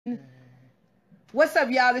What's up,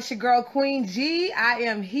 y'all? This your girl, Queen G. I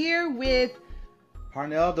am here with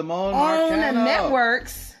Parnell Damone On Marcano.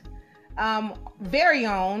 Networks, very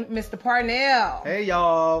own Mr. Parnell. Hey,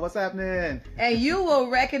 y'all. What's happening? And you will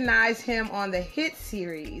recognize him on the hit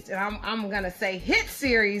series. And I'm going to say hit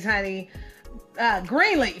series, honey.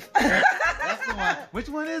 Greenleaf. That's the one. Which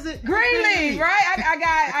one is it? Greenleaf, right?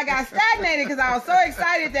 I got stagnated because I was so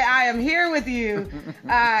excited that I am here with you.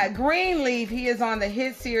 Greenleaf, he is on the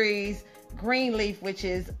hit series Greenleaf, which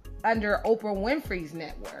is under Oprah Winfrey's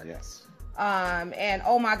network. Yes. And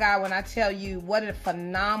oh my God, when I tell you what a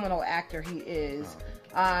phenomenal actor he is,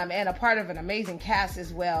 and a part of an amazing cast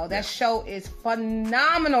as well. That show is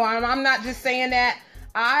phenomenal. I'm not just saying that.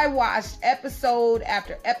 I watched episode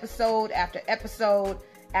after episode after episode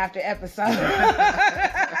after episode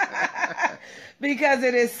because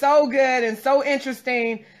it is so good and so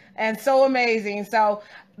interesting and so amazing. So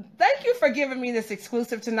thank you for giving me this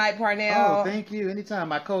exclusive tonight, Parnell. Oh, thank you. Anytime,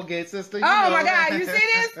 my Colgate sister. My God. You see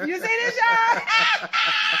this? You see this, y'all?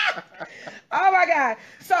 Oh, my God.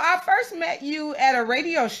 So I first met you at a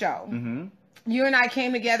radio show. Mm-hmm. You and I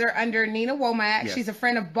came together under Nina Womack. Yes. She's a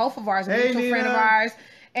friend of both of ours, a Hey, mutual friend of Nina. ours.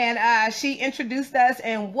 And she introduced us,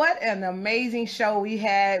 and what an amazing show we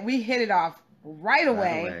had. We hit it off right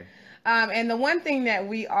away. And the one thing that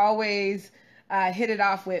we always hit it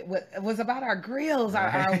off with was about our grills,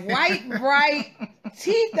 our white, bright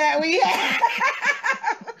teeth that we had.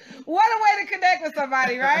 What a way to connect with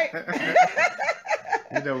somebody, right?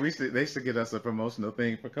 They should get us a promotional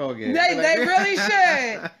thing for Colgate. They really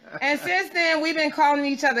should. And since then, we've been calling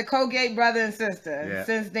each other Colgate brother and sister. Yeah.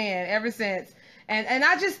 Since then, ever since. And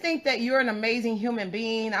I just think that you're an amazing human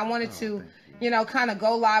being. I wanted to, kind of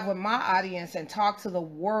go live with my audience and talk to the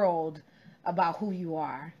world about who you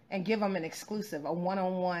are and give them an exclusive, a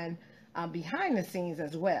one-on-one behind the scenes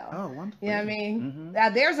as well. Oh, wonderful. You know what I mean? Mm-hmm. Now,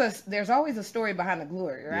 there's always a story behind the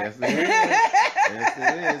glory, right? Yes, there is. Yes,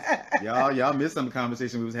 it is. Y'all missed some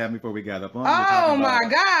conversation we was having before we got up on. Oh, my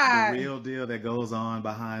God. The real deal that goes on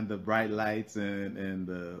behind the bright lights and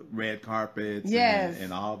the red carpets. Yes.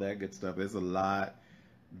 And all that good stuff. There's a lot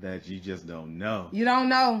that you just don't know. You don't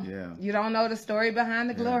know. Yeah. You don't know the story behind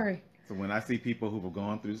the glory. So when I see people who have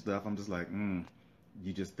gone through stuff, I'm just like,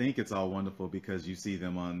 you just think it's all wonderful because you see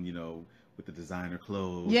them on, with the designer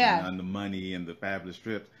clothes and on the money and the fabulous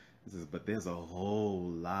trips. But there's a whole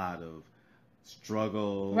lot of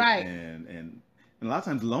struggle and a lot of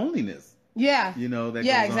times loneliness. Yeah.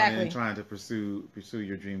 That goes on in trying to pursue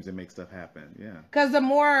your dreams and make stuff happen. Yeah. Because the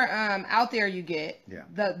more out there you get, Yeah.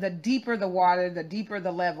 the deeper the water, the deeper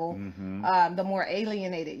the level, Mm-hmm. the more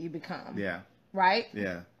alienated you become. Yeah. Right?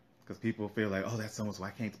 Yeah. Because people feel like, oh, that's so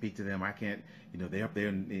I can't speak to them. I can't, they're up there,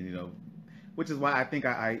 and which is why I think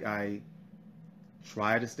I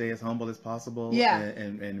try to stay as humble as possible. Yeah.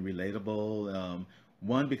 And relatable.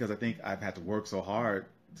 One, because I think I've had to work so hard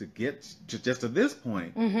to get just to this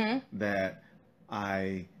point that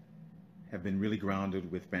I have been really grounded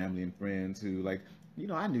with family and friends who I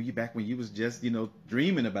knew you back when you was just,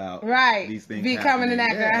 dreaming about these things. Becoming an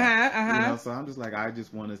actor. Yeah. So I'm just like, I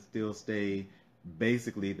just want to still stay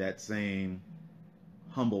basically that same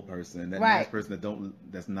humble person, that nice person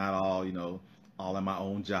that's not all, all in my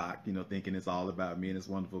own jock, thinking it's all about me. And it's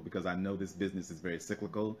wonderful because I know this business is very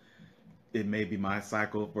cyclical. It may be my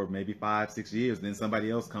cycle for maybe 5-6 years, then somebody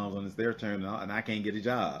else comes on, it's their turn, and I can't get a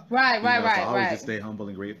job. Right. So I always just stay humble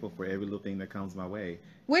and grateful for every little thing that comes my way.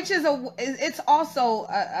 Which is it's also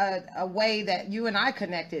a way that you and I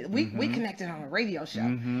connected. We connected on a radio show,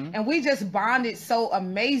 and we just bonded so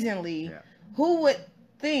amazingly. Yeah. Who would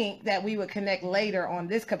think that we would connect later on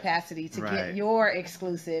this capacity to get your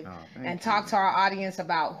exclusive and talk to our audience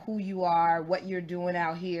about who you are, what you're doing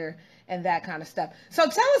out here, and that kind of stuff. So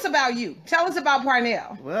tell us about you. Tell us about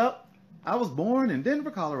Parnell. Well, I was born in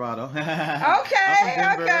Denver, Colorado. Okay.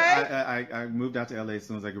 I moved out to LA as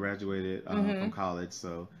soon as I graduated from college,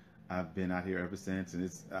 so I've been out here ever since, and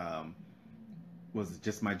it's was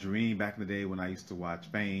just my dream back in the day when I used to watch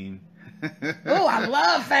Fame. Oh, I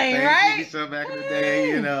love Fame, right? TV show back in the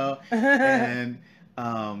day, and I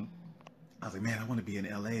was like, man, I want to be in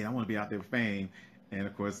LA. I want to be out there with Fame. And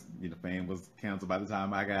of course, Fame was canceled by the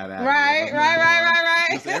time I got out.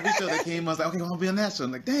 Right. So every show that came, I was like, okay, I want to be on that show.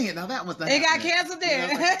 I'm like, dang it, now that one's not It got happening. canceled then. I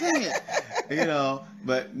was like, dang it.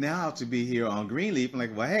 But now to be here on Greenleaf, I'm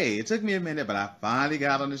like, well, hey, it took me a minute, but I finally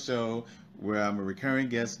got on the show where I'm a recurring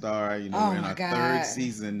guest star. We're in our third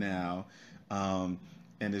season now. And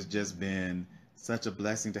it's just been such a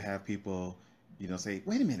blessing to have people say,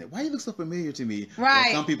 wait a minute, why you look so familiar to me? Right.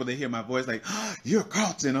 Or some people, they hear my voice like, oh, you're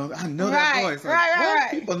Carlton. I know that voice. Like, Right.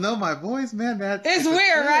 People know my voice, man. It's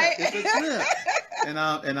weird, right? It's a trip. and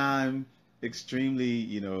I'm extremely,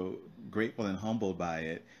 you know, grateful and humbled by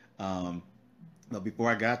it. But before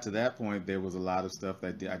I got to that point, there was a lot of stuff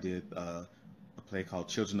that I did a play called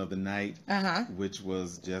Children of the Night, which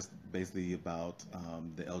was just basically about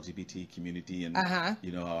the LGBT community and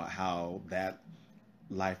you know how that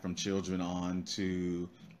life from children on to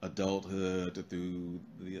adulthood through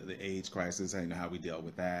the AIDS crisis, you know, how we dealt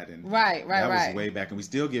with that, and that was way back, and we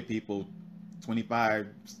still get people 25.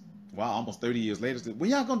 Wow, almost 30 years later, when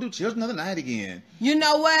y'all gonna do Children of the Night again? You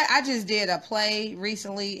know what? I just did a play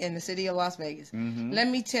recently in the city of Las Vegas. Let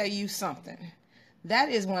me tell you something. That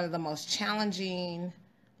is one of the most challenging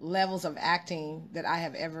levels of acting that I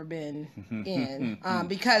have ever been in.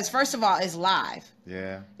 Because first of all, it's live.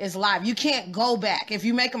 Yeah. It's live. You can't go back. If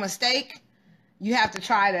you make a mistake, you have to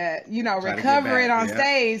try to, you know, recover it on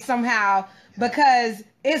stage somehow, because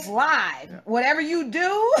it's live. Yeah. Whatever you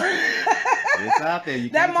do, it's out there. You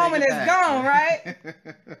that moment is gone, right?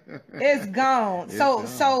 It's gone.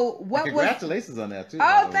 So what? Congratulations on that too.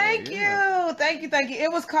 Oh, thank you, thank you.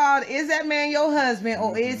 It was called "Is That Man Your Husband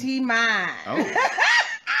or Is He Mine?" Oh.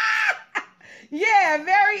 Yeah,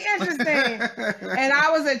 very interesting. And I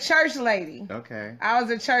was a church lady. Okay. I was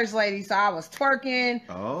a church lady, so I was twerking,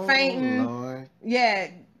 fainting. Lord.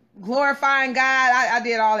 Yeah. Glorifying God. I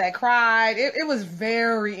did all that, cried. It was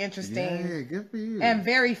very interesting. Yeah, good for you. And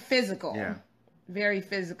very physical. Yeah. Very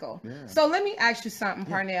physical. Yeah. So let me ask you something,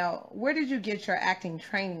 Parnell. Where did you get your acting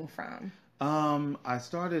training from? I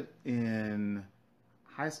started in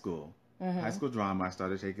high school. High school drama I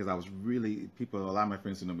started taking because I was really, a lot of my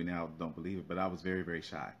friends who know me now don't believe it, but I was very, very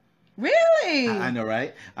shy. Really? I know,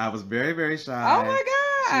 right? I was very, very shy. Oh my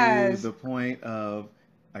gosh. To the point of,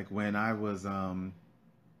 like, when I was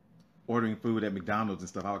ordering food at McDonald's and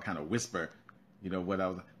stuff, I would kind of whisper, you know, what I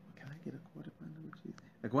was like, can I get a quarter pounder with cheese?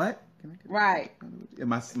 Like, what? Can I get a quarter pounder with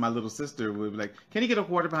cheese? And my little sister would be like, can you get a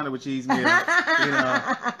quarter pounder with cheese, Mia? You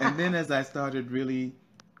know? And then as I started really,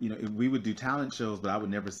 you know, we would do talent shows, but I would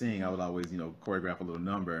never sing. I would always, you know, choreograph a little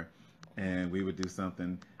number, and we would do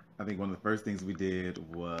something. I think one of the first things we did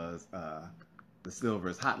was the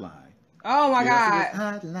Silvers Hotline. Oh my God!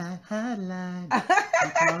 Hotline,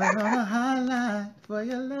 I'm calling on a hotline for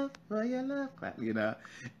your love, you know.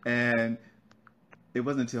 And it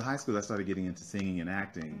wasn't until high school I started getting into singing and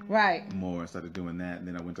acting. More. I started doing that, and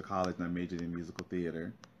then I went to college and I majored in musical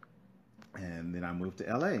theater, and then I moved to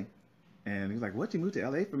LA. And he was like, "What? You moved to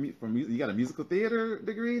LA from you got a musical theater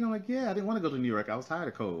degree?" And I'm like, "Yeah, I didn't want to go to New York. I was tired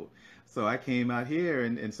of cold." So I came out here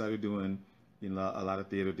and started doing, you know, a lot of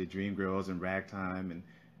theater. Did Dreamgirls and Ragtime and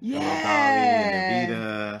Dolly and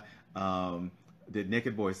Evita. Did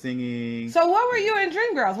Naked Boy Singing. So what were you in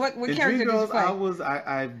Dreamgirls? What character did you play?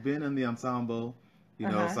 I've been in the ensemble. You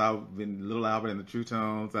know, so I've been Little Albert and the True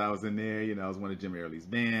Tones. I was in there. You know, I was one of Jim Early's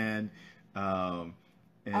band.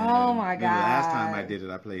 And oh my God! The last time I did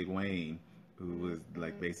it, I played Wayne, who was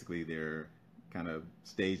like basically their kind of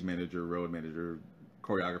stage manager, road manager,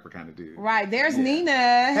 choreographer kind of dude. Right. There's Nina.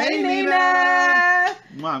 Hey Nina.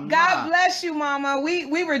 Mwah, mwah. God bless you, Mama.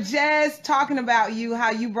 We were just talking about you,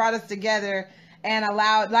 how you brought us together and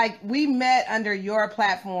allowed, like, we met under your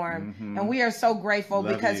platform, and we are so grateful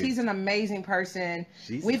because he's an amazing person.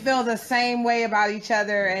 We feel the same way about each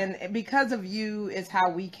other, and because of you is how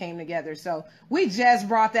we came together. So we just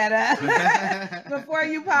brought that up before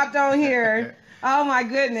you popped on here. Oh my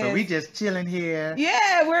goodness. So we just chilling here.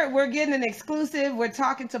 Yeah, we're getting an exclusive. We're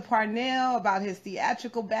talking to Parnell about his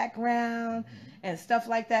theatrical background and stuff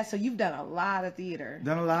like that. So you've done a lot of theater.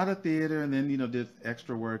 Done a lot of theater, and then, you know, did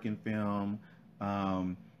extra work in film.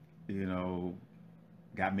 You know,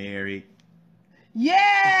 got married.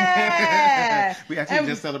 Yeah. We actually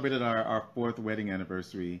just celebrated our 4th wedding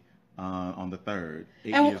anniversary on the 3rd.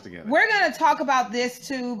 8 years together. We're going to talk about this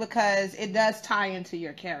too because it does tie into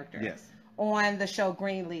your character. Yes. On the show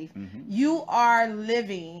Greenleaf. You are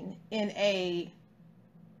living in a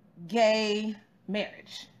gay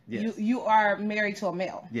marriage. Yes. You are married to a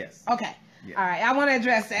male. Yes. Okay. Yeah. All right. I want to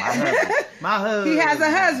address that. My husband. He has a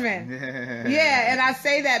husband. Yeah. And I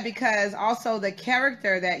say that because also the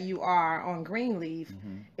character that you are on Greenleaf,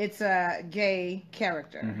 it's a gay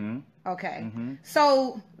character. Okay.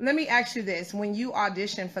 So let me ask you this. When you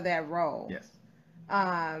auditioned for that role. Yes.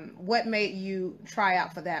 What made you try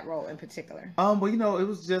out for that role in particular? Well, you know, it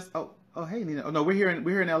was just hey Nina. Oh no, we're here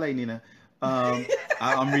in LA, Nina.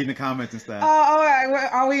 I'm reading the comments and stuff. Oh, all right.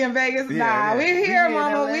 Are we in Vegas? Yeah, we're here,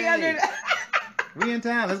 Mama. We under. We in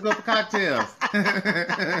town. Let's go for cocktails.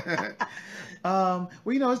 Well,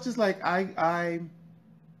 you know, it's just like I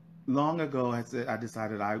long ago I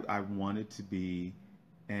decided I wanted to be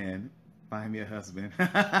and find me a husband. We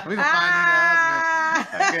can find me a husband.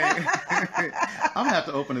 Okay. I'm gonna have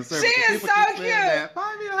to open a service. She is so cute.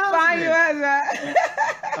 Find me a husband. Find you a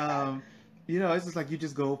husband. You know, it's just like you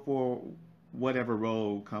just go for whatever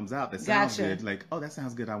role comes out that sounds good. Like, oh, that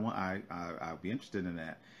sounds good. I'll be interested in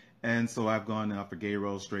that. And so I've gone out for gay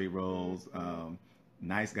roles, straight roles,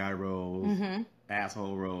 nice guy roles,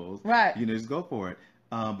 asshole roles. Right. You know, just go for it.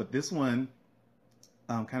 But this one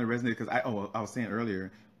kind of resonated because I was saying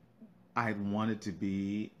earlier, I wanted to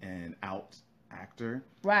be an out actor.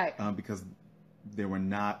 Right. Because there were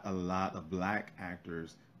not a lot of black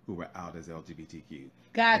actors who were out as LGBTQ.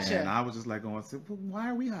 Gotcha. And I was just like going, well, why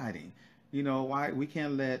are we hiding? You know, why we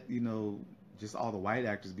can't let, you know, just all the white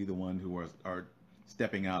actors be the one who are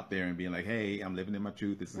stepping out there and being like, hey, I'm living in my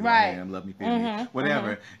truth. This is who I am. Love me, feel me,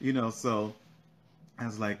 whatever. You know, so I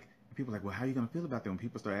was like, people are like, well, how are you going to feel about that when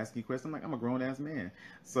people start asking you questions? I'm like, I'm a grown-ass man.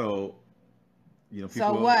 So, you know,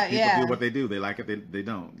 people do what they do. They like it, they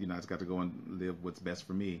don't. You know, I just got to go and live what's best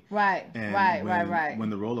for me. Right, and right. When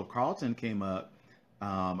the role of Carlton came up,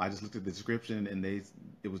 I just looked at the description and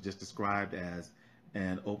it was just described as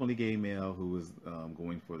an openly gay male who was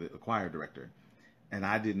going for the choir director. And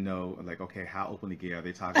I didn't know, like, okay, how openly gay are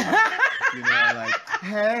they talking about? You know, like,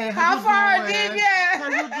 hey, how far did you? How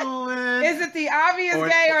you doing? Is it the obvious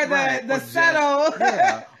gay or the subtle?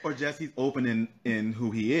 Or just he's open in who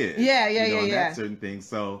he is. Yeah. That certain thing.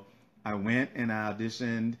 So I went and I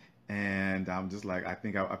auditioned, and I'm just like, I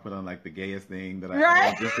think I put on like the gayest thing that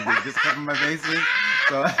I could just cover my bases.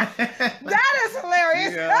 So that is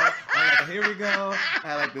hilarious. Yeah, I'm like, here we go. I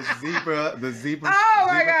had like the zebra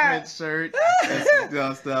print shirt and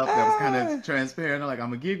stuff that was kind of transparent. I'm like, I'm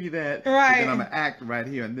gonna give you that, but then I'm gonna act right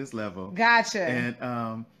here on this level. Gotcha.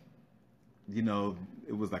 And you know,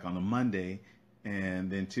 it was like on a Monday,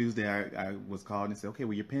 and then Tuesday I was called and said, okay,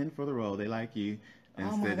 well, you're pinned for the role. They like you,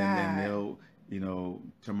 and then they'll, you know,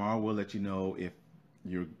 tomorrow we'll let you know if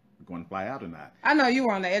you're going to fly out or not. I know you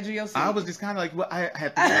were on the edge of your seat. I was just kind of like, well, I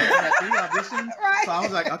had three auditions, so I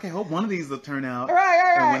was like, okay, hope one of these will turn out.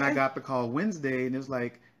 Right. And when I got the call Wednesday, and it was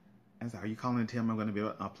like, I was like, are you calling to tell me I'm going to be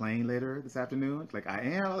on a plane later this afternoon? It's like, I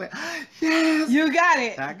am. I was like, yes, you got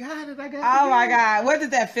it. I got it. Oh my God, what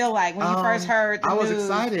did that feel like when you first heard the news? I was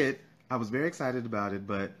excited. I was very excited about it,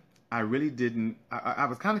 but I really didn't. I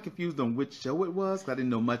was kind of confused on which show it was because I didn't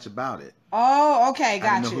know much about it. Oh, okay,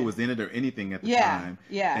 gotcha. I didn't know who was in it or anything at the time.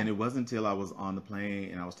 Yeah. And it wasn't until I was on the plane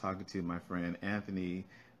and I was talking to my friend Anthony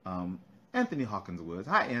Hawkins Woods.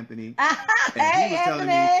 Hi, Anthony. And he was telling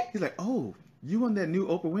me, he's like, oh, you on that new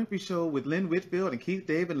Oprah Winfrey show with Lynn Whitfield and Keith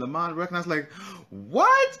David and Lamont Ruck. And I was like,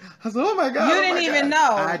 what? I was like, oh my God. You didn't even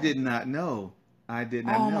know. I did not know. I did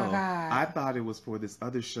not know. Oh my God. I thought it was for this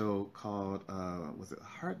other show called, was it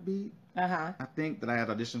Heartbeat? I think that I had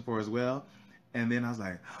auditioned for as well. And then I was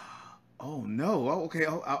like, oh no, okay.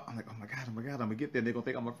 I'm like, oh my God, I'm gonna get there. They're gonna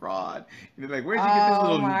think I'm a fraud. And they're like, where'd you get this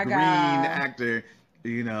little green actor?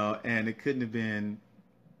 You know, and it couldn't have been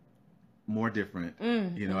more different.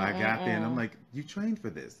 I got there and I'm like, you trained for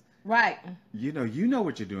this. Right. You know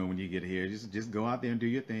what you're doing when you get here. Just go out there and do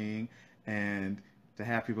your thing. And to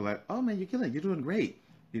have people like, oh man, you're killing it. You're doing great.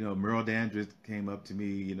 You know, Merle Dandridge came up to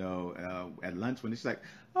me, at lunch when she's like,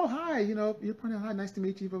 oh, hi, you're Pernell, hi, nice to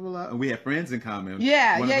meet you, blah, blah, blah. And we have friends in common.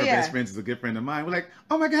 One of her best friends is a good friend of mine. We're like,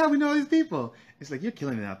 oh my God, we know these people. It's like, you're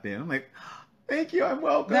killing it out there. And I'm like, thank you, I'm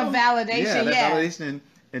welcome. The validation, validation.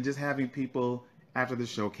 And just having people, after the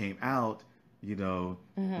show came out,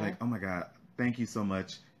 like, oh my God, thank you so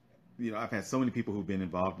much. I've had so many people who've been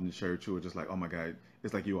involved in the church who are just like, oh my God,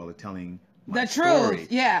 it's like you all are telling the truth. Story.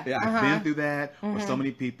 Yeah, I've been through that. Or so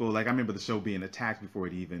many people, like I remember the show being attacked before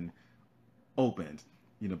it even opened,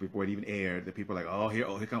 before it even aired. The people are like, oh, here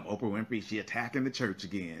come Oprah Winfrey. She attacking the church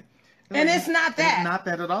again. And it's not that. It's not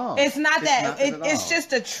that at all. It's not that. It's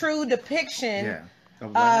just a true depiction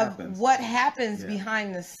of what happens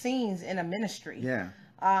behind the scenes in a ministry. Yeah.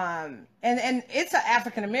 And it's an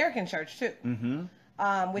African American church too,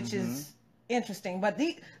 which is interesting. But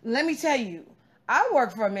let me tell you, I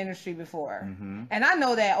worked for a ministry before, and I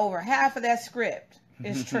know that over half of that script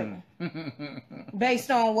is true,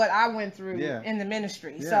 based on what I went through in the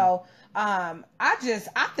ministry. Yeah. So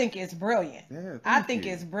I think it's brilliant. Yeah, I think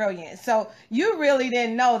it's brilliant. So you really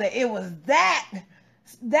didn't know that it was that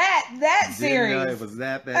series. Didn't know it was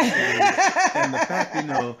that series. And the fact,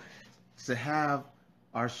 to have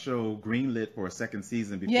our show greenlit for a second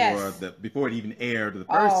season before it even aired, the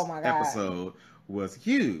first episode was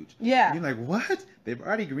huge. Yeah. You're like, what? They've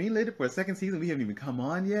already greenlit it for a second season. We haven't even come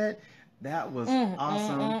on yet. That was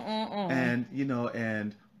awesome. And,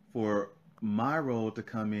 and for my role to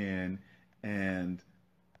come in and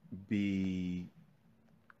be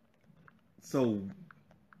so,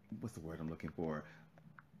 what's the word I'm looking for?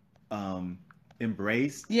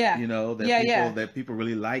 embraced. Yeah. You know, that people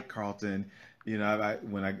really like Carlton. You know,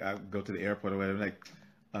 when I go to the airport or whatever, like,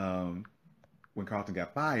 when Carlton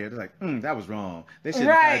got fired, they're like, that was wrong. They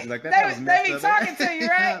shouldn't have fired you like that. That was messed they be up. talking to you,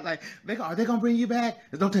 right? Like, are they gonna bring you back?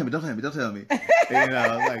 Don't tell me. You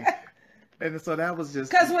know, like, and so that was just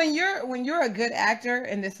because when you're a good actor,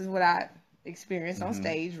 and this is what I experienced on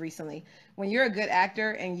stage recently. When you're a good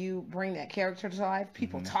actor and you bring that character to life,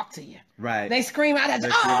 people talk to you. Right. They scream out at you,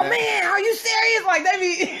 "Oh man, are you serious?" Like they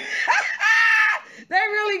be they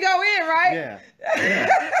really go in, right? Yeah.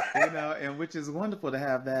 You know, and which is wonderful to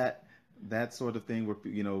have that sort of thing where,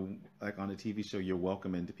 you know, like on a TV show, you're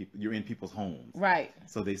welcome into people, you're in people's homes. Right.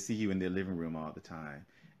 So they see you in their living room all the time.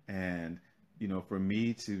 And, you know, for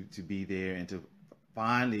me to be there and to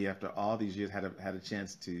finally, after all these years, had a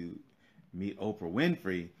chance to meet Oprah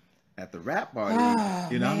Winfrey at the rap party,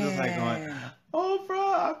 you know, man. I'm just like going,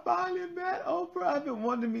 Oprah, I finally met Oprah. I've been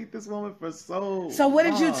wanting to meet this woman for so what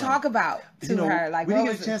did you talk about to her? Like, we didn't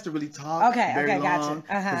get a chance to really talk very long. Gotcha.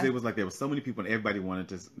 Because it was like there was so many people and everybody wanted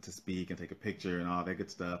to speak and take a picture and all that good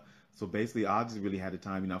stuff. So basically, I just really had the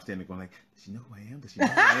time, you know, I'm standing there going like, does she know who I am? Does she know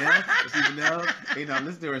who I am? Does she even know? You know, I'm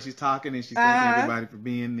listening to her and she's talking and she's thanking everybody for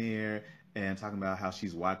being there and talking about how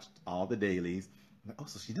she's watched all the dailies. I'm like, oh,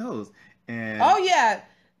 so she knows. And oh yeah.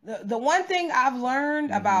 The one thing I've learned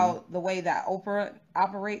about the way that Oprah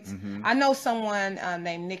operates, I know someone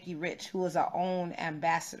named Nikki Rich who is our own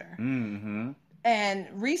ambassador. And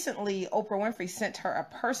recently, Oprah Winfrey sent her a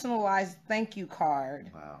personalized thank you card.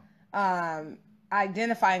 Wow.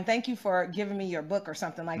 Identifying, thank you for giving me your book or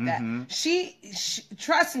something like that. She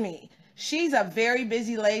trust me, she's a very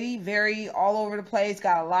busy lady, very all over the place,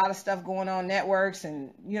 got a lot of stuff going on, networks,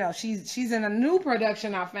 and you know, she's in a new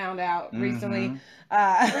production I found out recently.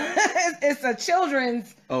 It's a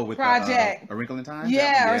children's project. A Wrinkle in Time?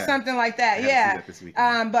 Yeah, or something like that. I had to see that this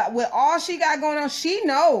weekend. But with all she got going on, she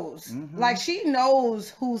knows. Like she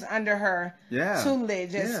knows who's under her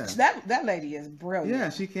tutelage. That lady is brilliant. Yeah,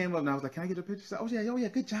 she came up and I was like, "Can I get a picture?" She said, "Oh yeah,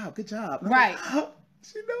 good job." Right. Like,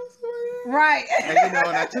 she knows who I am. Right. And, you know,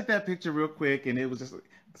 and I took that picture real quick, and it was just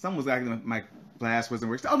someone was acting my flash wasn't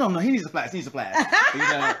working. Oh no, he needs a flash. You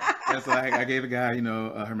know, and so I gave a guy, you know,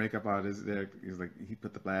 her makeup artist there. He was like, he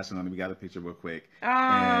put the flash on, and we got a picture real quick. And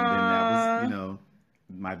then that was, you know,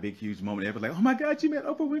 my big huge moment. Everybody's like, "Oh my God, you met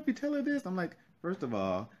Oprah Winfrey. Tell her this." I'm like, first of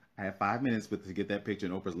all, I had 5 minutes to get that picture,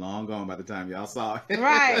 and Oprah's long gone by the time y'all saw it.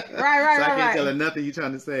 Right. So I can't tell her nothing you're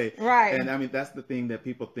trying to say. Right. And I mean, that's the thing that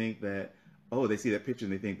people think that, oh, they see that picture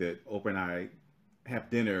and they think that Oprah and I have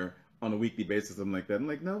dinner on a weekly basis, something like that. I'm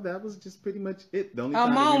like, no, that was just pretty much it. The only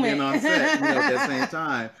time we've been on set, you know, at that same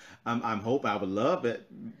time. I would love it.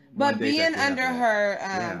 But being under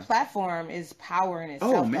her platform is power in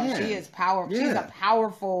itself. Oh man, she is powerful. Yeah. She's a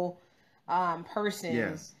powerful person.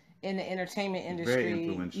 Yes. In the entertainment industry. Very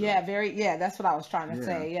influential. Yeah, that's what I was trying to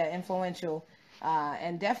say. Yeah, influential.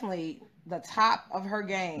 And definitely the top of her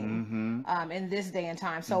game in this day and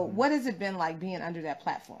time. So what has it been like being under that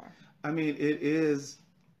platform? I mean, it is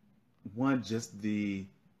just the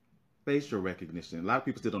facial recognition. A lot of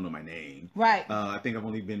people still don't know my name. Right. I think I've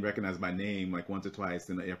only been recognized by name like once or twice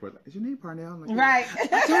in the airport. Like, is your name Parnell? I'm like, right.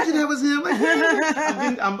 I told you that was him. Like,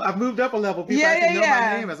 yeah. I've moved up a level. People actually know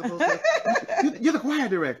my name as opposed to you're the choir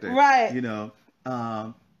director. Right. You know.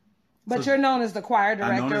 But you're known as the choir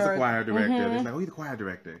director. I'm known as the choir director. It's like, oh, you're the choir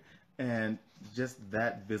director. And just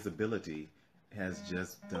that visibility has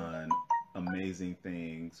just done amazing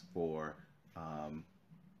things for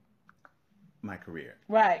my career.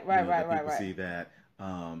 Right. People see that.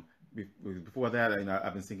 Before that, you know,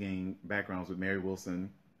 I've been singing backgrounds with Mary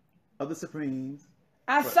Wilson of the Supremes.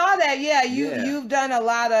 I saw that. Yeah, you've done a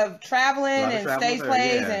lot of traveling and stage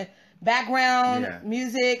plays and background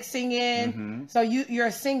music, singing. So you're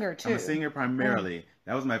a singer too. I'm a singer primarily.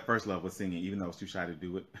 That was my first love, was singing, even though I was too shy to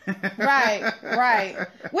do it. Right.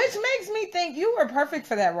 Which makes me think you were perfect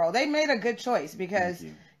for that role. They made a good choice because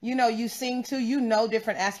you know, you sing too, you know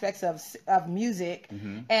different aspects of music.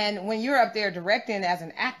 And when you're up there directing as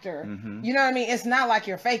an actor, you know what I mean? It's not like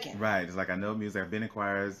you're faking. Right. It's like I know music. I've been in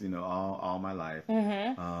choirs, you know, all my life. You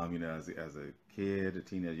know, as a kid, a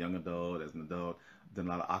teenager, young adult, as an adult, done a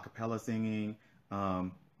lot of a cappella singing.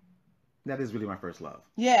 That is really my first love.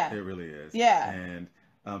 Yeah. It really is. Yeah. And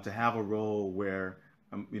to have a role where,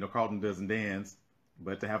 you know, Carlton doesn't dance,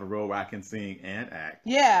 but to have a role where I can sing and act.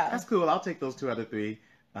 Yeah. That's cool. I'll take those 2 out of 3.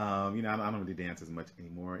 You know, I don't really dance as much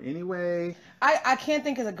anymore anyway. I can't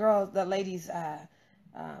think of the lady's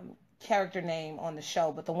character name on the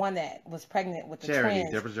show, but the one that was pregnant with the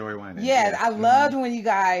twins. Deborah Joy Winan. Yeah, I loved when you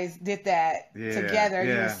guys did that together.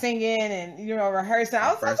 You were singing and, you know, rehearsing.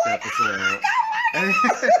 I was like, oh my God.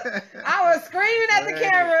 I was screaming at the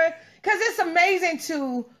camera because it's amazing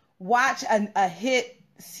to watch a hit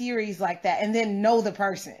series like that and then know the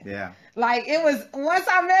person. Yeah. Like it was once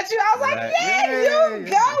I met you, I was like,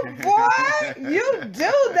 you go, boy. You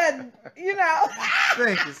do that, you know.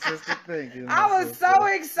 Thank you, sister. Thank you. I was so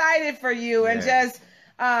excited for you and just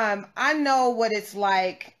I know what it's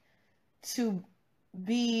like to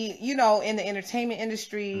be, you know, in the entertainment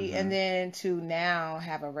industry and then to now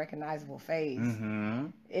have a recognizable face.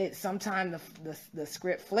 It sometimes the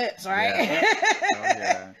script flips, right? Yeah. Oh,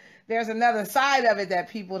 yeah. There's another side of it that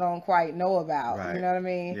people don't quite know about. Right. You know what I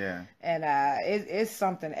mean? Yeah. And it's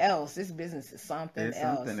something else. This business is something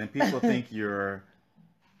else. And people think you're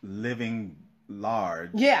living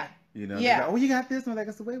large. Yeah. You know, like, oh, you got this one. Like,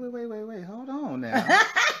 I said, wait, hold on now.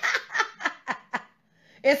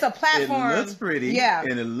 It's a platform. It looks pretty. Yeah.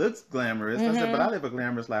 And it looks glamorous. I said, but I live a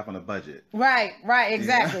glamorous life on a budget. Right,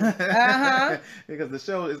 exactly. Because the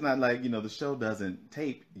show is not like, you know, the show doesn't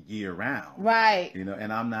tape year round. Right. You know,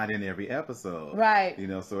 and I'm not in every episode. Right. You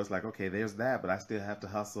know, so it's like, okay, there's that, but I still have to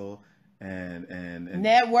hustle and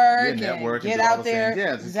network, and get out there.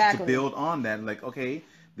 Yeah, exactly. To build on that. Like, okay,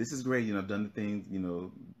 this is great. You know, I've done the things, you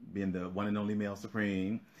know, being the one and only male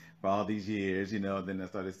Supreme for all these years, you know. Then I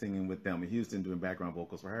started singing with Thelma Houston, doing background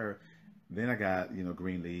vocals for her. Then I got, you know,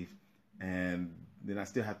 Greenleaf, and then I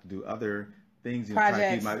still have to do other things, you know, try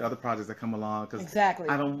to keep my other projects that come along. Cause exactly.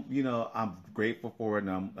 I don't, you know, I'm grateful for it,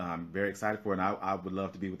 and I'm very excited for it, and I would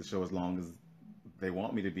love to be with the show as long as they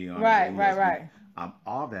want me to be on. Right. I'm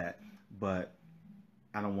all that, but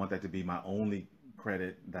I don't want that to be my only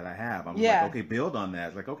credit that I have. I'm like, okay, build on that.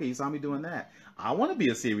 It's like, okay, you saw me doing that. I want to be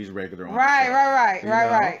a series regular on the show.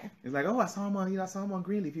 Right. It's like, oh, I saw him on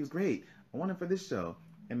Greenleaf. He was great. I want him for this show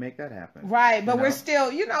and make that happen. Right, but we're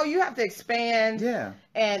still, you know, you have to expand. Yeah.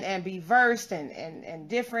 And be versed and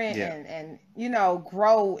different and you know,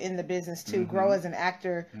 grow in the business too. Grow as an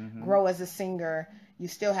actor, grow as a singer. You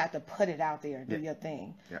still have to put it out there and do your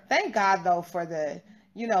thing. Yeah. Thank God though for the,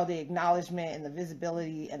 you know, the acknowledgement and the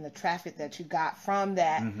visibility and the traffic that you got from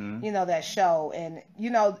that, you know, that show. And, you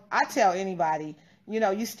know, I tell anybody, you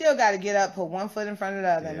know, you still got to get up, put one foot in front of the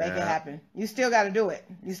other and make it happen. You still got to do it.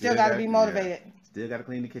 You still got to be motivated. Yeah. Still got to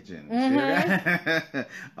clean the kitchen.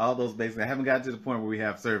 All those basics. I haven't gotten to the point where we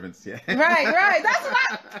have servants yet. Right. That's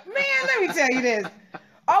what man, let me tell you this.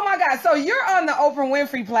 Oh my God. So you're on the Oprah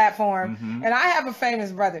Winfrey platform and I have a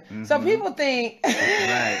famous brother. So people think.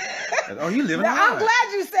 Right. Oh, you living now, I'm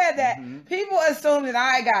glad you said that. People assume that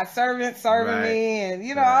I got servants serving me and,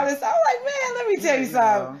 you know, all this. I'm like, man, let me tell you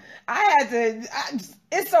something. I had to,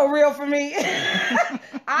 it's so real for me.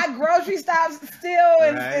 I grocery stop still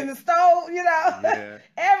in the stove, you know,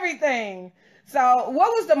 everything. So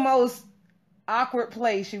what was the most awkward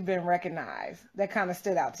place you've been recognized that kind of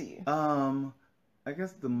stood out to you? I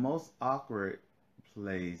guess the most awkward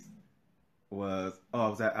place was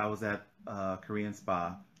I was at Korean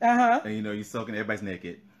spa. And you know, you're soaking, everybody's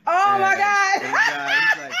naked. Oh my God! And the guy,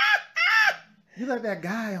 he's like, you like that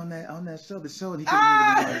guy on that show, the show, and he couldn't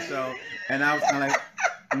even be on the show. And I was kind of like,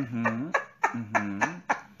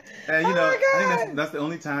 And you know, I think that's the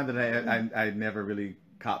only time that I never really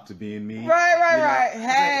copped to being me. Right.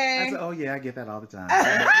 Hey. I said, oh yeah, I get that all the time.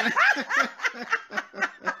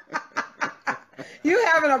 You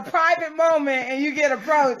having a private moment and you get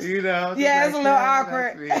approached. You know. Yeah, it's a little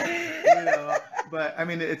awkward. You know, but I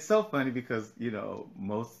mean, it's so funny because, you know,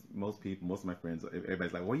 most people, most of my friends,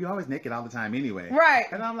 everybody's like, well, you're always naked all the time anyway. Right.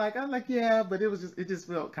 And I'm like, yeah, but it just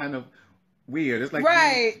felt kind of weird. It's like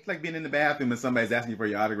it's like being in the bathroom and somebody's asking you for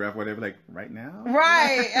your autograph or whatever, like, right now?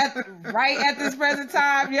 Right. At this present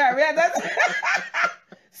time. Yeah, that's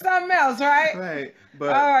something else, right? Right. But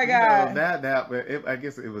oh my God. You know, I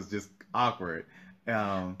guess it was just awkward.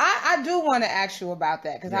 I do want to ask you about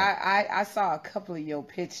that because I saw a couple of your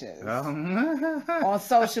pictures on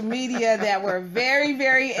social media that were very,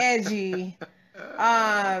 very edgy.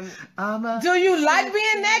 Do you like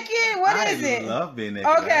being naked? What is it? I love being naked.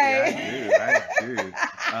 Okay. I do.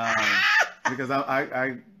 Because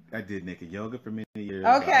I did naked yoga for many years.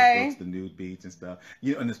 Okay. I go to the nude beach and stuff.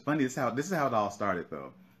 You know, and it's funny. This is how it all started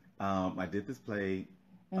though. I did this play,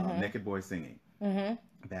 Naked Boy Singing.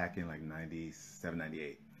 Back in like 97,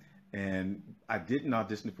 98. And I didn't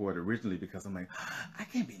audition for it originally because I'm like, I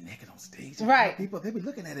can't be naked on stage. Right. People, they be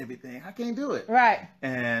looking at everything. I can't do it. Right.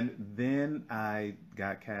 And then I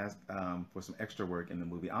got cast for some extra work in the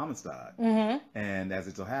movie Amistad. And as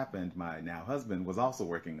it so happened, my now husband was also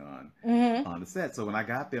working on the set. So when I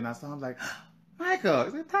got there and I saw him, I was like, Michael,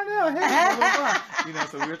 it's like, Parnell, hey, blah, blah, blah. You know,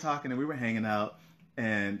 so we were talking and we were hanging out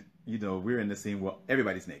and, you know, we're in the scene where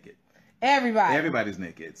everybody's naked. Everybody's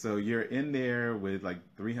naked. So you're in there with like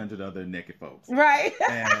 300 other naked folks. Right.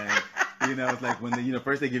 And, it's like when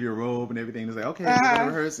first they give you a robe and everything. It's like, okay, we're going to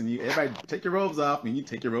rehearse. And everybody take your robes off. And you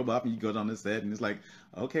take your robe off and you go on the set. And it's like,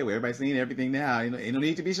 okay, well, everybody's seeing everything now. Ain't no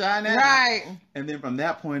need to be shy now. Right. And then from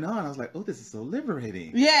that point on, I was like, oh, this is so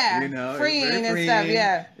liberating. Yeah. Freeing and stuff.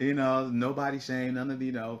 Yeah. Nobody shame, none of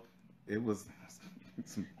it was.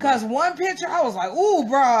 Cause one picture, I was like, "Ooh,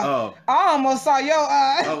 bro, I almost saw your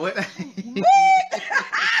what?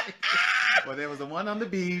 Well, there was the one on the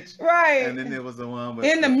beach, right? And then there was the one with,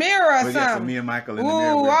 in the mirror or something. Yeah, so me and Michael in the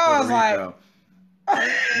mirror. With I was Puerto Rico.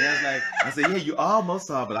 Like, I said, yeah, you almost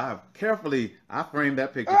saw, but I framed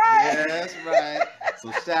that picture. Right. Yes, right.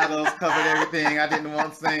 So shadows covered everything I didn't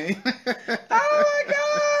want seen. Oh my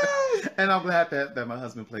gosh! And I'm glad that my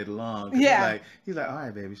husband played along. Yeah. He's like, all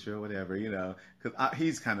right, baby, sure, whatever, because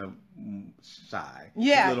he's kind of shy.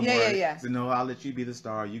 Yeah, yeah. So no, I'll let you be the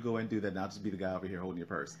star. You go and do that, and I'll just be the guy over here holding your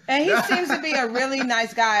purse. And he seems to be a really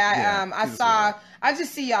nice guy. I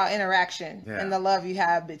just see y'all interaction and the love you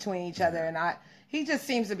have between each other, and he just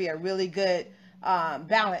seems to be a really good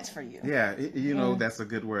balance for you. Yeah, that's a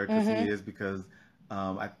good word because he is, because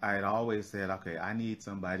I had always said, okay, I need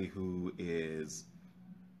somebody who is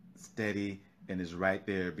steady and is right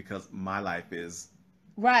there, because my life is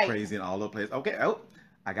crazy and all over the place. Okay,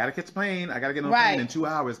 I got to catch a plane. I got to get on a plane in 2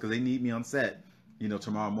 hours because they need me on set,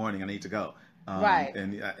 tomorrow morning. I need to go.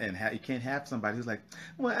 And you can't have somebody who's like,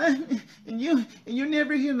 well, and you're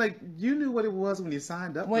never here. Like, you knew what it was when you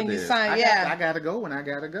signed up. When for you this. signed, I gotta go when I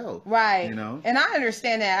gotta go. Right. And I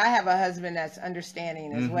understand that. I have a husband that's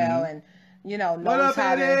understanding as well, and knows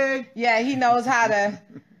how to. Yeah, he knows how to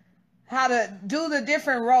do the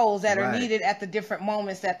different roles that are needed at the different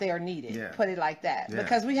moments that they are needed. Yeah. Put it like that,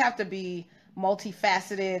 because we have to be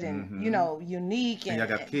multifaceted and unique, and y'all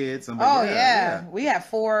got kids. We have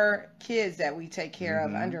 4 kids that we take care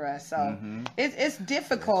of under us, so it's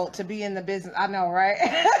difficult to be in the business. I know, right?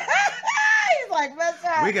 He's like, let's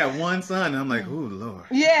have. We got one son, and I'm like, oh Lord.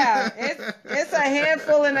 Yeah, it's a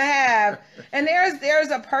handful and a half, and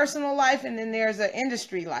there's a personal life, and then there's an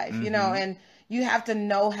industry life, and you have to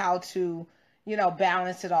know how to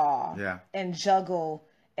balance it all, and juggle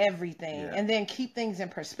everything, and then keep things in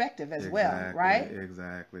perspective as well, right?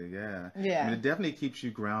 Exactly. Yeah. Yeah. I mean, it definitely keeps you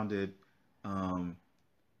grounded.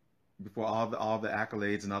 Before all the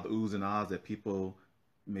accolades and all the oohs and ahs that people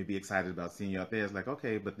may be excited about seeing you out there, it's like,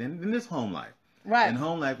 okay, but then in this home life, right? In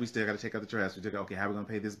home life, we still got to take out the trash. We still got, okay, how are we gonna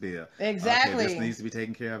pay this bill? Exactly. Okay, this needs to be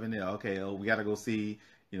taken care of in there. Okay, we got to go see.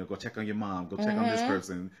 Go check on your mom. Go check on this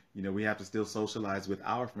person. We have to still socialize with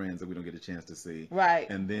our friends that we don't get a chance to see. Right.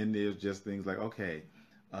 And then there's just things like, okay,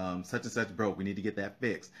 such and such broke. We need to get that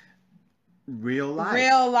fixed. Real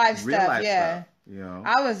life stuff. Yeah. Stuff,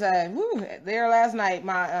 I was there last night.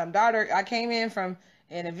 My daughter, I came in from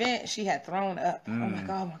an event. She had thrown up. Oh my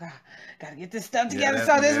god, gotta get this stuff together.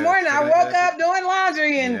 So this morning I woke up doing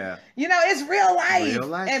laundry, and it's real life. Real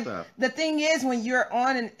life and stuff. The thing is, when you're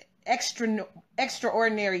on an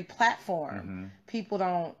extraordinary platform, people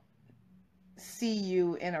don't see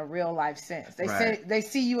you in a real life sense. They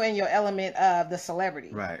see you in your element of the celebrity.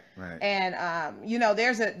 Right. And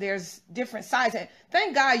there's different sides. And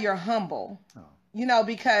thank God you're humble. Oh.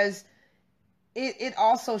 Because it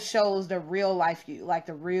also shows the real life you, like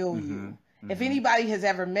the real you. If anybody has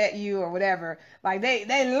ever met you or whatever, like they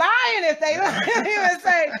lying if they even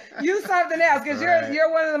say you something else, because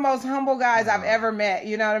you're one of the most humble guys I've ever met.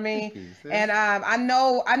 You know what I mean? And I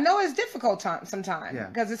know it's difficult sometimes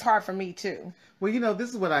because it's hard for me too. Well, this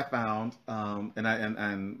is what I found,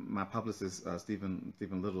 and my publicist Stephen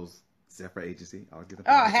Little's Zephyr Agency. I'll give it.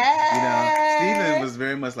 Oh, hey! Stephen was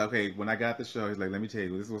very much like, okay, when I got the show, he's like, let me tell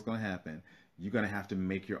you, this is what's going to happen. You're going to have to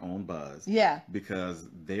make your own buzz. Yeah. Because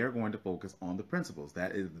they are going to focus on the principals.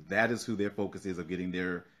 That is who their focus is, of getting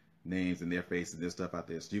their names and their faces and their stuff out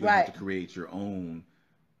there. So you're going to have to create your own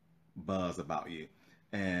buzz about you.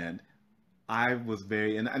 And I was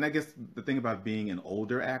and I guess the thing about being an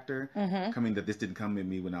older actor, that this didn't come to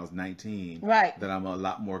me when I was 19, that I'm a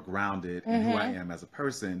lot more grounded in who I am as a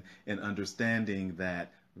person, and understanding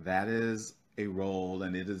that is a role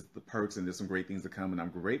and it is the perks and there's some great things to come, and I'm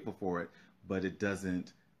grateful for it. But it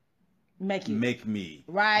doesn't make me.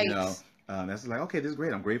 Right. That's like, okay, this is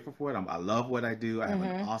great. I'm grateful for it. I love what I do. I have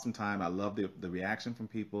an awesome time. I love the reaction from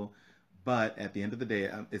people. But at the end of the day,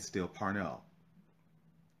 it's still Parnell.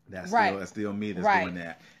 That's right. That's still me that's doing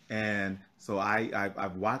that. And so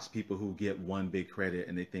I've watched people who get one big credit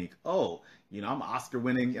and they think, oh, you know, I'm Oscar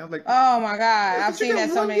winning. I'm like, oh my God, I've seen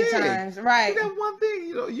that so many times. Right. You got one thing,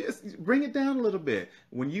 you know, bring it down a little bit.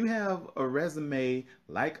 When you have a resume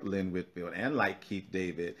like Lynn Whitfield and like Keith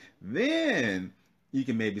David, then you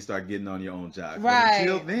can maybe start getting on your own job. Right.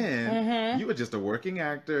 But until then, you were just a working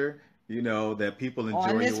actor. You know, that people enjoy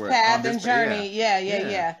on this your work. Path and journey.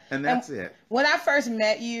 Yeah. And that's it. When I first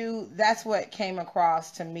met you, that's what came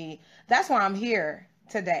across to me. That's why I'm here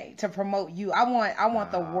today, to promote you. I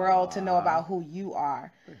want the world to know about who you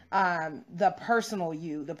are. The personal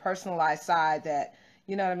you, the personalized side that,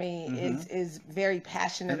 you know what I mean, is very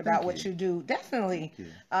passionate about what you do. Definitely.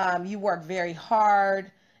 You work very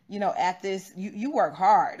hard, you know, at this. You work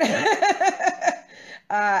hard.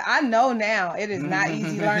 I know now it is not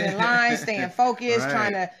easy learning lines, staying focused,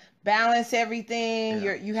 trying to balance everything.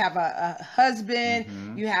 You have a husband,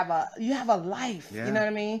 you have a life, you know what I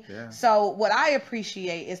mean? So what I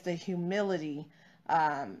appreciate is the humility.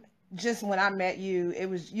 Just when I met you, it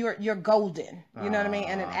was you're golden, you know what I mean,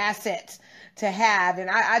 and an asset to have. And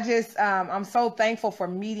I just I'm so thankful for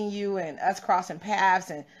meeting you and us crossing paths,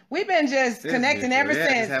 and we've been just connecting ever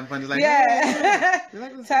since. Just having fun, just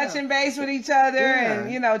like, touching base with each other and,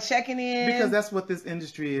 you know, checking in. Because that's what this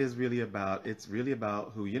industry is really about. It's really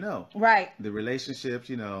about who you know. Right. The relationships,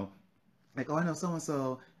 you know, like, oh, I know so and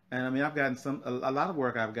so. And I mean, I've gotten a lot of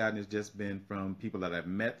work I've gotten has just been from people that I've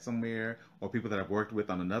met somewhere or people that I've worked with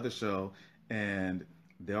on another show. And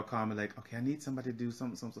they'll call me like, okay, I need somebody to do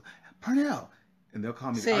something. Pernell. And they'll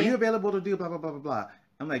call me, are you available to do blah, blah, blah, blah, blah.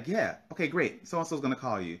 I'm like, yeah. Okay, great. So-and-so's going to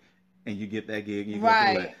call you. And you get that gig and you go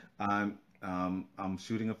through it. I'm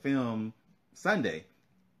shooting a film Sunday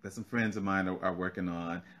that some friends of mine are working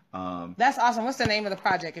on. That's awesome. What's the name of the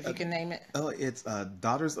project, if you can name it? Oh, it's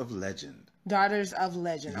Daughters of Legend. Daughters of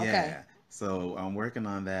Legend. Okay. Yeah. So I'm working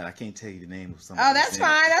on that. I can't tell you the name of some. Oh, that's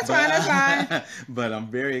fine. That's fine. But I'm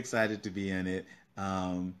very excited to be in it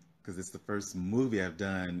because it's the first movie I've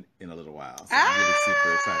done in a little while. So I'm really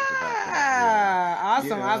super excited about that. Yeah. Awesome,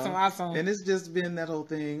 you know? awesome. And it's just been that whole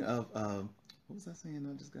thing of what was I saying?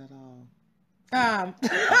 I just got all. I'm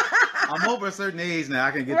over a certain age now.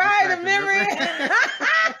 I can get the memory.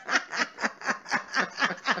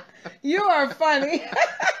 You are funny.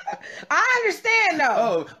 I understand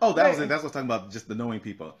though. Oh, that was it. That's what I was talking about. Just the knowing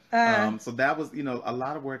people. So that was, you know, a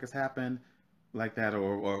lot of work has happened like that,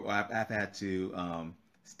 or I've had to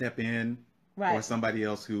step in, or somebody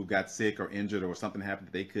else who got sick or injured or something happened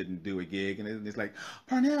that they couldn't do a gig, and it's like,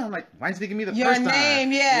 Pernell, I'm like, why didn't you think of me the first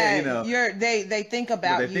time? Your name, you know, they think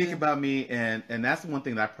about you. They think about me, and that's one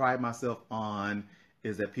thing that I pride myself on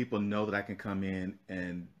is that people know that I can come in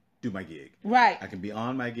and do my gig. Right. I can be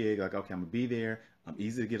on my gig, like, okay, I'm gonna be there. I'm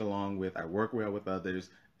easy to get along with. I work well with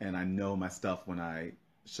others, and I know my stuff when I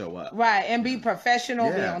show up. Right, and be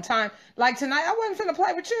professional, be on time. Like tonight, I wasn't finna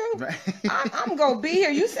play with you. Right. I'm gonna be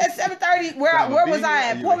here. You said 7:30. Where was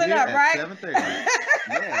I at? Pulling up, right? 7:30.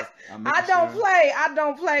 Yes. I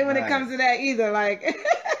don't play when it comes to that either. Like.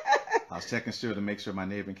 I was checking sure to make sure my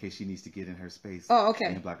neighbor, in case she needs to get in her space. Oh,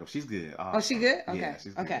 okay. Block up. She's good. Oh, she good? Okay. Yeah,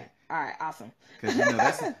 she's good. Okay. All right. Awesome. Because you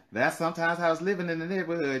know that's sometimes how it's living in the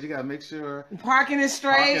neighborhood. You gotta make sure parking is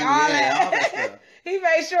straight. All that stuff. He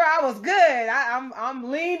made sure I was good.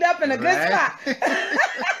 I'm leaned up in a good spot.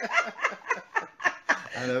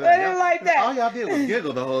 I didn't like that. All y'all did was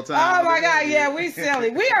giggle the whole time. Oh my God, yeah, we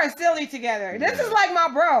silly. We are silly together. This is like my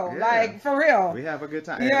bro, like for real. We have a good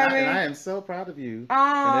time. You know what I mean? And I am so proud of you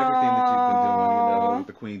and everything that you've been doing. You know, with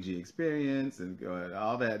the Queen G experience and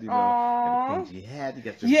all that. You know, and the Queen G hat. You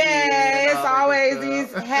got your it's always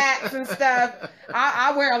these hats and stuff.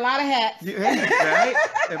 I wear a lot of hats. Right?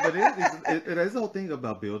 But it is the whole thing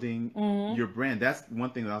about building your brand. That's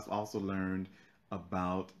one thing that I've also learned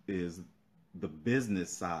about is the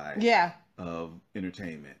business side of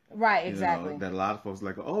entertainment. Right, exactly. You know, that a lot of folks are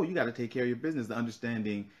like, oh, you got to take care of your business. The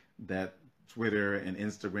understanding that Twitter and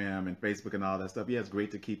Instagram and Facebook and all that stuff, it's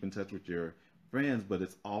great to keep in touch with your friends, but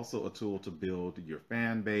it's also a tool to build your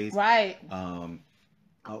fan base. Right.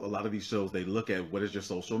 A lot of these shows, they look at what is your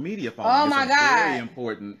social media following. Oh my God. Very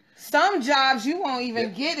important. Some jobs you won't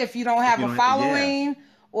even get if you don't have a following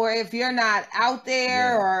or if you're not out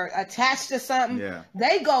there or attached to something. Yeah.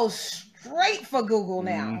 They go straight for Google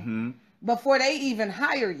now before they even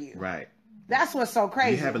hire you. Right. That's what's so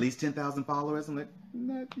crazy. You have at least 10,000 followers. I'm like,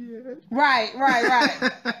 not yet. Right.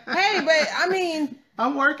 Hey, but I mean,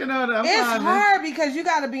 I'm working on it. It's hard because you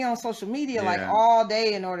got to be on social media like all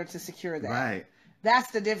day in order to secure that. Right.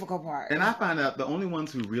 That's the difficult part. And I find out the only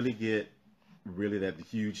ones who really get that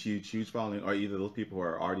huge following are either those people who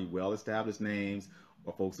are already well-established names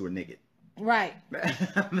or folks who are naked. Right.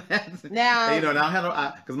 Now, you know,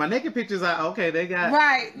 now because my naked pictures are okay. They got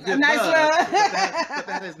right nice love, but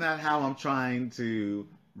that is not how I'm trying to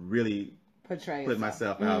really put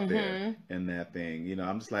myself out there in that thing. You know,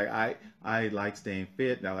 I'm just like I like staying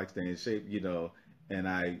fit. And I like staying in shape. You know, and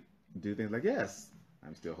I do things like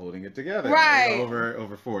I'm still holding it together. Right.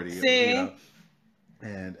 Over 40. See. You know?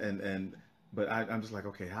 And but I'm just like,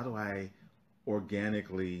 okay, how do I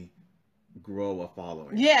organically grow a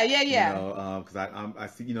following? Yeah. You know, because I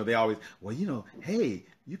see, you know, they always, well, you know, hey,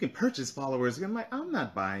 you can purchase followers. I'm like, I'm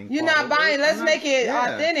not buying. You're followers. not buying. Let's make it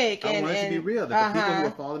authentic. I want it to be real. That the people who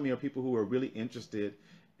are following me are people who are really interested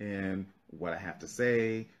in what I have to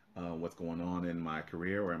say, what's going on in my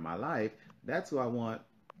career or in my life. That's who I want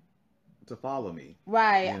to follow me.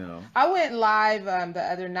 Right. You know, I went live the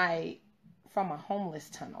other night from a homeless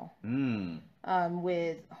tunnel.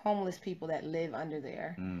 With homeless people that live under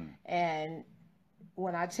there. And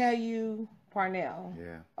when I tell you, Parnell,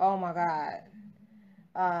 oh my God,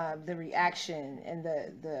 the reaction and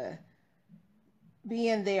the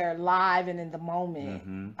being there live and in the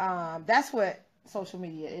moment, that's what social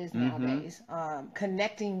media is nowadays.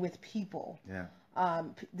 Connecting with people.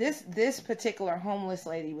 This particular homeless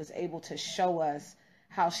lady was able to show us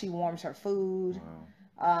how she warms her food.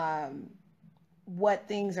 What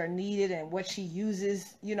things are needed and what she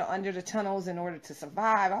uses, you know, under the tunnels in order to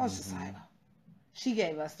survive. I was just like, she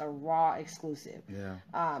gave us the raw exclusive.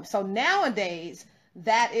 So nowadays,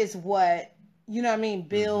 that is what, you know what I mean,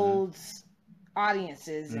 builds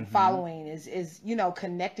audiences and following is, you know,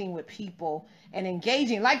 connecting with people and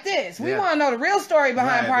engaging like this. We want to know the real story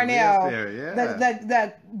behind Parnell.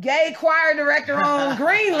 The gay choir director on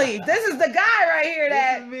Greenleaf. This is the guy right here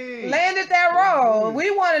that landed that role. We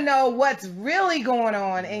want to know what's really going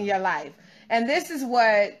on in your life. And this is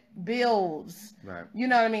what builds, you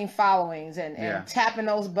know what I mean, followings and tapping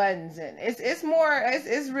those buttons. And it's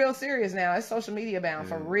real serious now. It's social media bound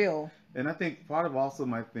for real. And I think part of also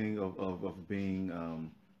my thing of being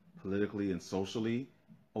politically and socially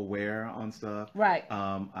aware on stuff. Right.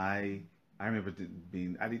 I remember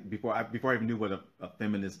being before I even knew what a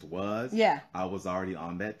feminist was. I was already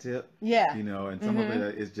on that tip. You know, and some of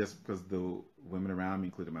it is just because the women around me,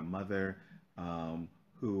 including my mother,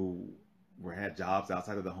 who had jobs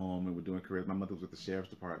outside of the home and were doing careers. My mother was with the sheriff's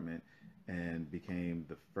department and became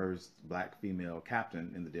the first Black female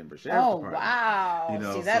captain in the Denver Sheriff's Department. Oh, wow. You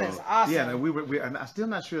know, see, that is awesome. Yeah, and I'm still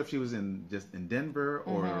not sure if she was just in Denver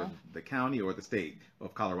or the county or the state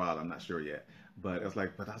of Colorado. I'm not sure yet. But I was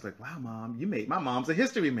like, wow, Mom, my mom's a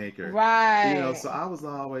history maker. Right. You know, so I was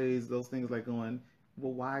always those things like going,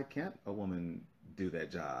 well, why can't a woman do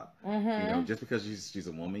that job? You know, just because she's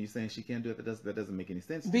a woman, you're saying she can't do it. That doesn't make any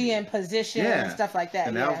sense. Be in position and stuff like that.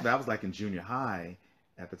 And that was like in junior high.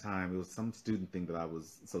 At the time, it was some student thing that I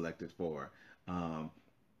was selected for. And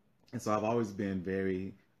so I've always been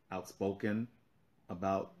very outspoken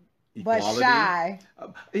about equality. But shy.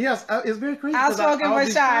 Yes, it's very crazy. Outspoken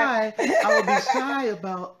but shy. I would be shy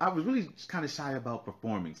about, I was really kind of shy about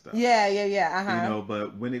performing stuff. Yeah. You know,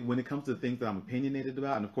 but when it comes to things that I'm opinionated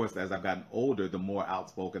about, and of course, as I've gotten older, the more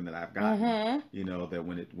outspoken that I've gotten, you know, that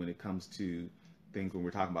when it comes to things, when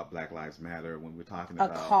we're talking about Black Lives Matter, when we're talking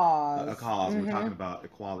about a cause, when we're talking about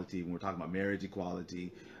equality, when we're talking about marriage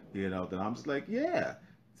equality, you know, then I'm just like, yeah.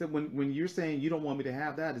 So when you're saying you don't want me to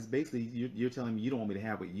have that, it's basically you're telling me you don't want me to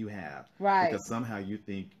have what you have, right? Because somehow you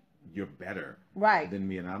think you're better, right, than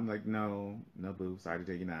me, and I'm like, no, boo, sorry to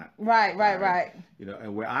tell you not. Right. You know,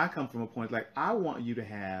 and where I come from a point like I want you to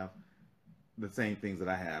have the same things that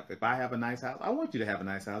I have. If I have a nice house, I want you to have a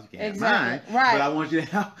nice house. You can't have mine, right? But I want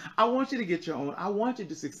you to get your own. I want you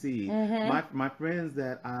to succeed. My friends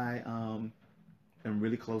that I am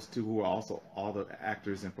really close to, who are also all the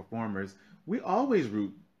actors and performers, we always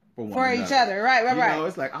root for each other, right. You know,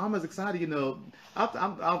 it's like I'm as excited. You know,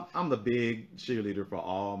 I'm the big cheerleader for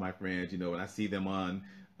all my friends. You know, when I see them on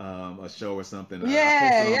a show or something. I post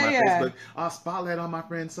it on my Facebook. I'll spotlight on my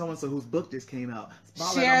friend so-and-so whose book just came out.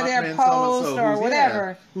 Spotlight Share on my their friend post so-and-so or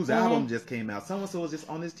whatever. Whose album just came out. So-and-so was just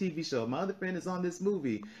on this TV show. My other friend is on this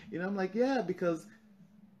movie. You know, I'm like, yeah, because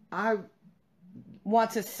I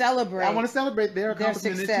want to celebrate. I want to celebrate their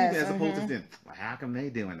accomplishment and achievement as opposed to saying, well, how come they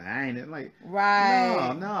doing that? I ain't like,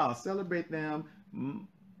 right. No, celebrate them.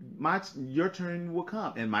 Your turn will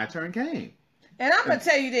come, and my turn came. And I'm gonna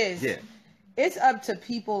tell you this. Yeah. It's up to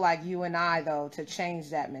people like you and I, though, to change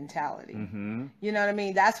that mentality. You know what I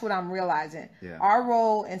mean? That's what I'm realizing. Yeah. Our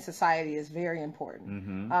role in society is very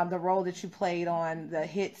important. The role that you played on the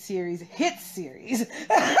hit series. Say it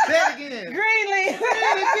again. Greenleaf. Say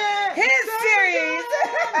it again. Hit series.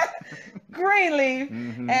 Greenleaf.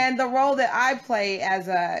 And the role that I play as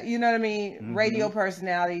a, you know what I mean, radio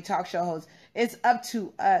personality, talk show host, it's up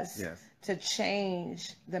to us to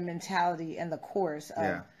change the mentality and the course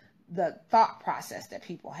of the thought process that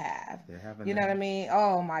people have. You know what I mean?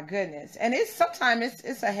 Oh my goodness. And sometimes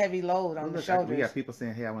it's a heavy load on the shoulders. We got people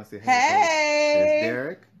saying, hey, I want to say hey. There's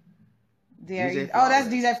Derek. Oh, that's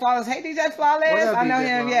DJ Flawless. Hey, DJ Flawless. Up, I know DJ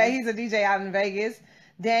him. Flawless? Yeah, he's a DJ out in Vegas.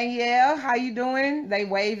 Danielle, how you doing? They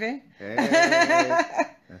waving. Hey.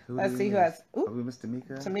 Let's see who else. Ooh. Are we Miss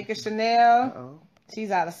Tamika? Tamika Chanel. Uh-oh. She's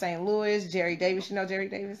out of St. Louis. Jerry Davis. You know Jerry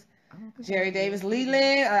Davis? Jerry Davis.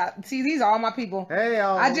 Leland. See, these are all my people. Hey,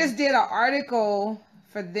 y'all. I just did an article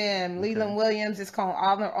for them. Okay. Leland Williams. It's called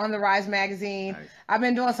On the Rise magazine. Nice. I've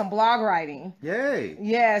been doing some blog writing. Yay.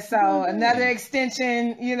 Yeah, so another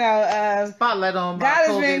extension, you know, spotlight on my God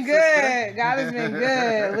has been good. God has been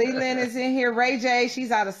good. Leland is in here. Ray J, she's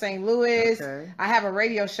out of St. Louis. Okay. I have a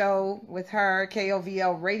radio show with her,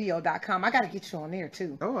 KOVLradio.com. I got to get you on there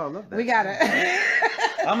too. Oh, I love that. We got to.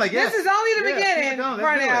 I'm like, yes. This is only the beginning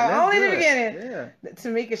for now. Only the beginning. Yeah.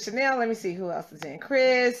 Tamika Chanel. Let me see who else is in.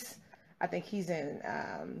 Chris. I think he's in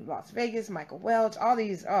Las Vegas. Michael Welch. All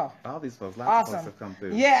these folks. Lots awesome. of folks have come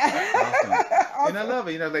through. Yeah. Awesome. And I love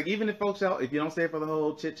it. You know, like even if folks out, if you don't stay for the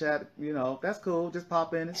whole chit chat, you know, that's cool. Just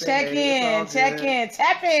pop in and say, check in,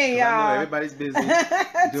 tap in, y'all. I know everybody's busy doing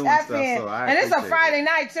tap stuff. In. So and it's a Friday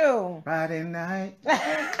night too. Friday night.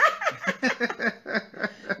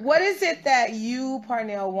 What is it that you,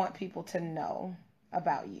 Parnell, want people to know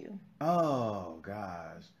about you? Oh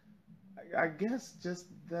gosh. I guess just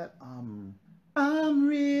that I'm real. I'm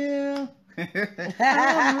real.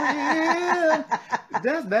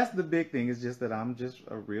 That's the big thing. It's just that I'm just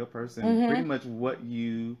a real person. Pretty much what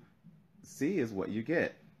you see is what you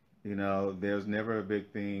get. You know, there's never a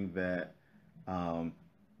big thing that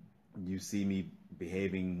you see me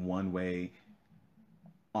behaving one way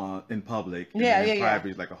in public. And in private,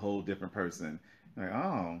 he's like a whole different person. Like,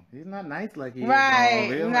 oh, he's not nice like he is.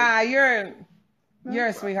 Right. Nah, you're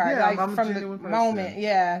a sweetheart. Yeah, like I'm from the moment.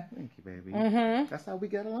 Yeah. Thank you, baby. That's how we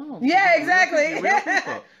get along. Yeah, exactly. Real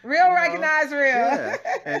people. Real recognize real. Yeah.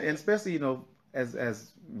 And especially, you know,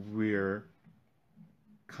 as we're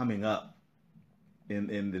coming up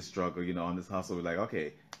in this struggle, you know, on this hustle, we're like,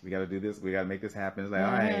 okay, we got to do this. We got to make this happen. It's like,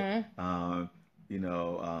 all right, you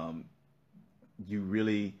know, you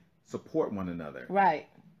really support one another. Right.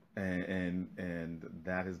 And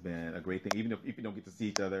that has been a great thing. Even if you don't get to see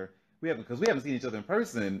each other, we haven't seen each other in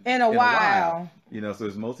person in a while. You know, so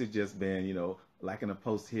it's mostly just been, you know, liking a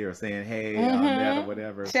post here or saying, hey, on that or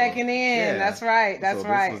whatever. Checking in. Yeah. That's right. That's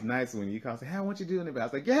right. This was nice when you called and said, hey, I want you to do it. I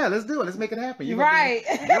was like, yeah, let's do it. Let's make it happen. You're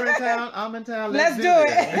in town. I'm in town. Let's do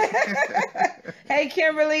it. Hey,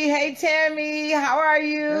 Kimberly. Hey, Tammy. How are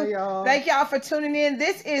you? Hey, y'all. Thank y'all for tuning in.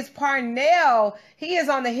 This is Parnell. He is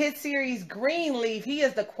on the hit series Greenleaf. He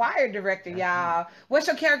is the choir director, y'all. What's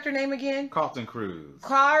your character name again? Carlton Cruz.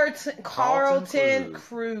 Carlton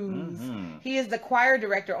Cruz. He is the choir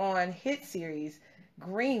director on hit series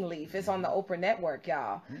Greenleaf. It's on the Oprah Network,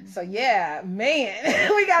 y'all. So yeah,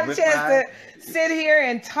 man, we got a chance to sit here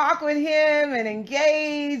and talk with him and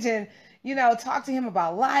engage and, you know, talk to him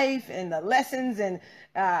about life and the lessons and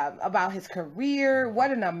about his career.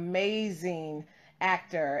 What an amazing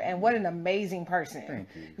actor and what an amazing person. Thank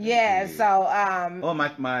you. Yeah. So my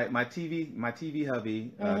TV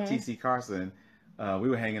hubby, TC Carson, we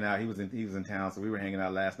were hanging out. He was in town, so we were hanging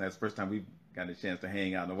out last night. It's the first time we got a chance to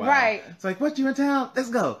hang out in a while. Right. It's like, what, you in town? Let's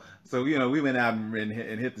go. So, you know, we went out and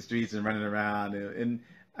hit the streets and running around. And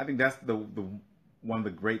I think that's the one of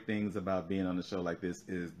the great things about being on a show like this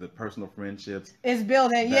is the personal friendships. It's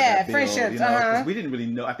building, friendships. You know, 'cause we didn't really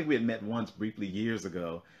know. I think we had met once briefly years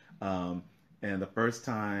ago. And the first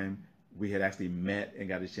time we had actually met and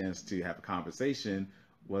got a chance to have a conversation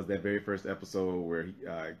was that very first episode where he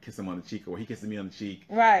kissed him on the cheek, or he kisses me on the cheek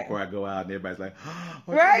before I go out, and everybody's like, oh,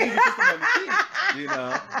 right, you kissed him on the cheek, you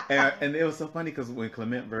know. And it was so funny because when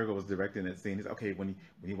Clement Virgo was directing that scene, he's like, okay, when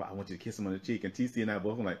he I want you to kiss him on the cheek, and TC and I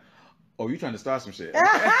both were like, oh, you trying to start some shit?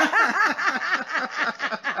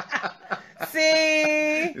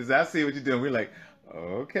 See? Because I see what you're doing. We're like,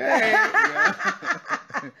 okay.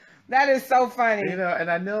 That is so funny. You know, and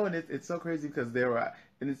I know, and it's so crazy because there were,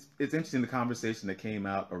 and it's interesting the conversation that came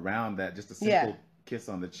out around that, just a simple kiss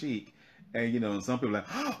on the cheek. And, you know, and some people are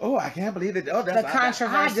like, oh, I can't believe it. Oh, that's the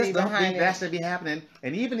controversy I just don't behind think that should be happening.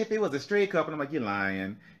 And even if it was a straight couple, I'm like, you're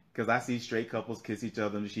lying. Because I see straight couples kiss each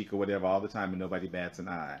other on the cheek or whatever all the time, and nobody bats an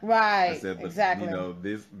eye. Right. I said, but, exactly. You know,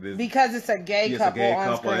 this because it's a gay couple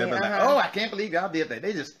on screen. Like, oh, I can't believe y'all did that.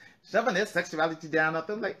 They just shoving their sexuality down up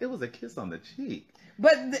there. Like, it was a kiss on the cheek.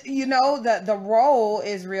 But you know, the role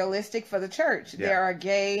is realistic for the church. Yeah. There are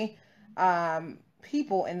gay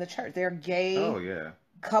people in the church. There are gay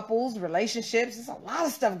couples, relationships. There's a lot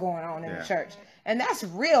of stuff going on in the church. And that's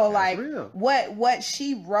real. That's real. What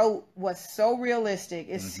she wrote was so realistic.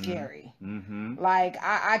 It's scary. Like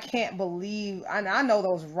I can't believe. I know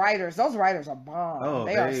those writers. Those writers are bomb. Oh,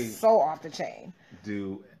 they are so off the chain.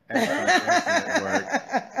 Do excellent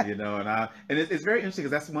work. You know, and it's very interesting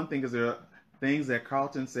because that's one thing. Because there are things that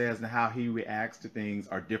Carlton says and how he reacts to things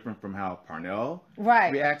are different from how Parnell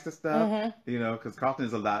reacts to stuff. You know, because Carlton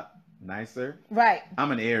is a lot nicer. Right.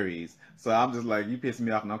 I'm an Aries, so I'm just like, you piss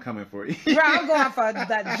me off and I'm coming for you. Right, I'm going for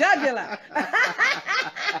the jugular.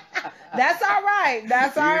 That's all right.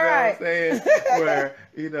 That's all right. You know what I'm saying? Where,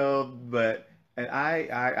 you know, and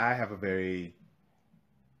I have a very,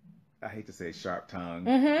 I hate to say sharp tongue,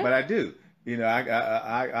 but I do. You know,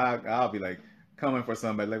 I'll be like coming for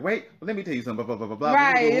somebody, like, wait, let me tell you something, blah, blah, blah, blah.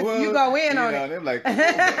 Right, you go in on it. They're like,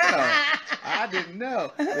 I didn't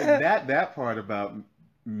know. That part about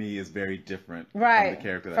me is very different from the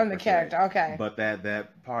character. From the character, okay. But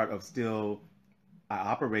that part of still, I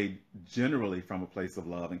operate generally from a place of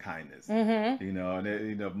love and kindness. You know, and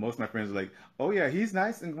you know, most of my friends are like, "Oh yeah, he's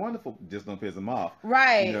nice and wonderful. Just don't piss him off."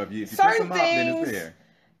 Right. You know, if you piss him off, then it's there.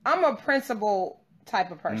 I'm a principle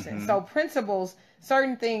type of person, so principles,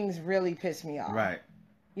 certain things really piss me off. Right.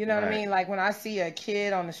 You know what I mean? Like when I see a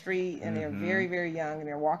kid on the street and they're very, very young and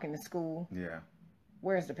they're walking to school. Yeah.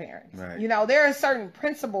 Where's the parents? Right. You know, there are certain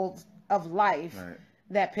principles of life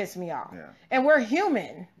that piss me off. Yeah. And we're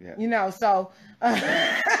human, you know, so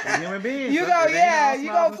human beings. You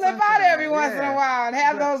go flip out every once in a while and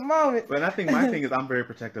have those moments. But I think my thing is I'm very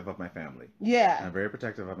protective of my family. Yeah. I'm very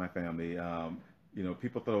protective of my family. You know,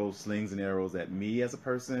 people throw slings and arrows at me as a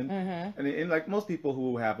person. And like most people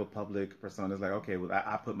who have a public persona, it's like, okay, well,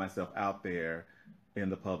 I put myself out there in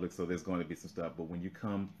the public, so there's going to be some stuff. But when you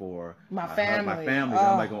come for my family,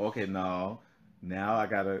 I'm like, okay, no, now I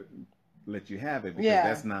gotta let you have it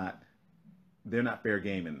because they're not fair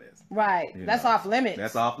game in this. Right. That's off limits.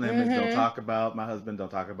 That's off limits. Don't talk about my husband. Don't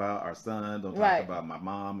talk about our son. Don't talk about my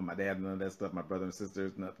mom and my dad. None of that stuff. My brother and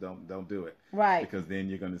sisters. Don't do it. Right. Because then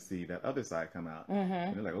you're going to see that other side come out.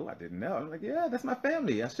 And they're like, oh, I didn't know. I'm like, yeah, that's my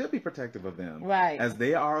family. I should be protective of them. Right. As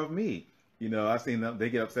they are of me. You know, I've seen them. They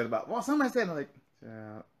get upset about, well, somebody said, I'm like,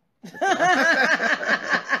 I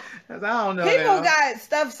don't know. People got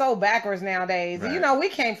stuff so backwards nowadays. Right. You know, we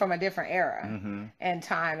came from a different era and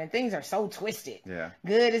time, and things are so twisted. Yeah,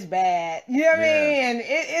 good is bad. You know what I mean? And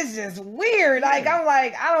it's just weird. Like I'm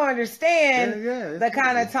like, I don't understand the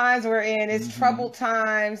kind of times we're in. It's troubled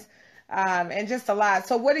times, and just a lot.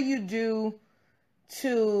 So, what do you do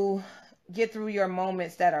to get through your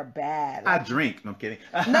moments that are bad? I drink. No, I'm kidding.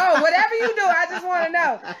 No, whatever you do, I just want to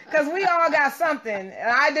know. Because we all got something. And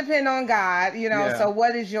I depend on God, you know. Yeah. So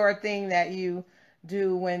what is your thing that you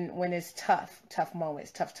do when it's tough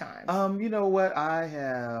moments, tough times? You know what I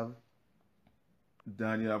have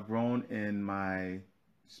done? You know, I've grown in my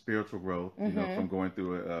spiritual growth, you know, from going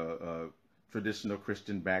through a traditional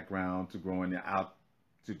Christian background to growing out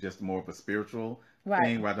to just more of a spiritual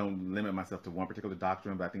thing where I don't limit myself to one particular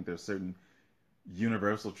doctrine, but I think there's certain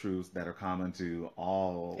universal truths that are common to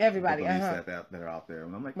everybody that are out there.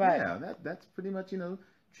 And I'm like, that's pretty much, you know,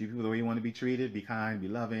 treat people the way you want to be treated, be kind, be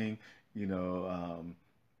loving, you know,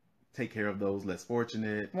 take care of those less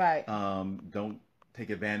fortunate. Right. Don't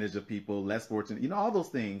take advantage of people less fortunate, you know, all those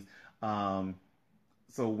things.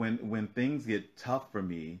 So when things get tough for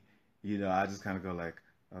me, you know, I just kind of go like,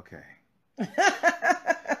 okay.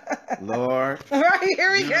 Lord,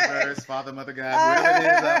 here we universe, go. Father, Mother, God, whatever it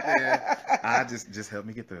is out there, I just help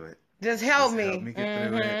me get through it. Just help me. Help me get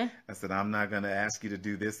through it. I said, I'm not going to ask you to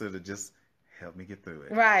do this or to just help me get through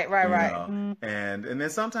it. Right. And then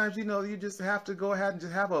sometimes, you know, you just have to go ahead and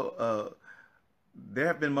just have there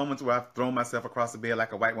have been moments where I've thrown myself across the bed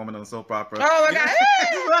like a white woman on a soap opera. Oh my God.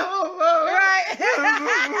 Right.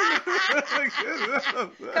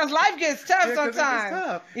 Because life gets tough sometimes.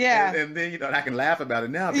 Tough. Yeah. And then, you know, I can laugh about it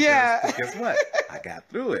now because guess what? I got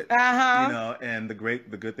through it. You know, and the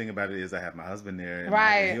good thing about it is I have my husband there.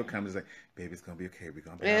 And he'll come and say, baby, it's going to be okay. We're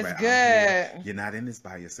going to be all right. It's good. You're not in this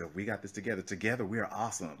by yourself. We got this together. Together, we are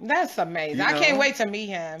awesome. That's amazing. You know? I can't wait to meet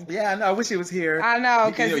him. Yeah, I know. I wish he was here. I know.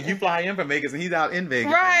 Because you fly in from Vegas and he's out in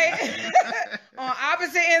Vegas. Right. On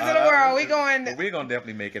opposite ends of the world. We're going to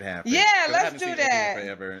definitely make it happen. Yeah, let's do that.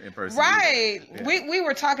 Forever in person. Right. Yeah. We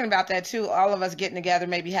were talking about that too. All of us getting together,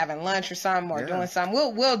 maybe having lunch or something or doing something.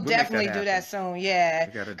 We'll definitely do that soon. Yeah.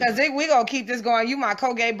 Because we're going to keep this going. You my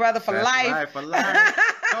co-gay brother for life. Right, for life.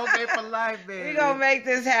 Colgate for life, baby. We're going to make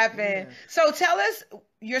this happen. Yeah. So tell us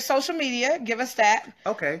your social media. Give us that.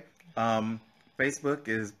 Okay. Facebook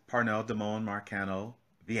is Parnell Damone Marcano,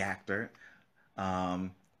 the actor.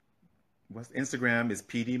 Instagram is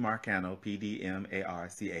PD Marcano,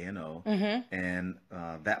 PDMARCANO, and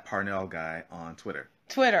that Parnell guy on Twitter.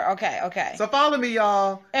 Okay. So follow me,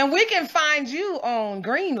 y'all. And we can find you on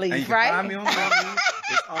Greenleaf, and you can right? Find me on Greenleaf.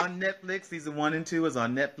 It's on Netflix. Season 1 and 2 is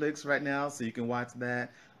on Netflix right now, so you can watch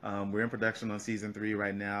that. We're in production on season 3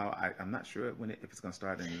 right now. I'm not sure if it's going to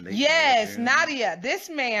start in late. Yes, Nadia, this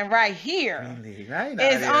man right here Greenleaf, right,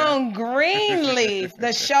 is on Greenleaf,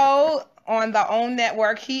 the show on the OWN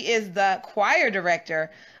network. He is the choir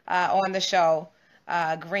director on the show.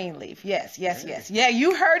 Greenleaf. Yes. Yeah,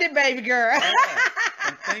 you heard it, baby girl.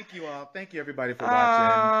 And thank you all. Thank you, everybody, for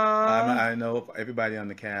watching. I know everybody on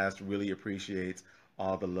the cast really appreciates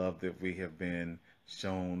all the love that we have been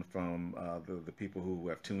shown from the people who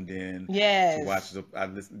have tuned in to watch. I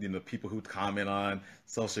listen, people who comment on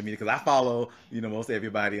social media, because I follow, most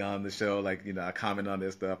everybody on the show. Like, I comment on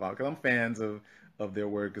their stuff because I'm fans of their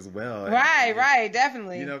work as well. Right,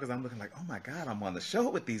 definitely. Because I'm looking like, oh my God, I'm on the show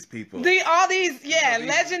with these people. All these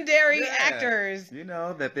legendary actors.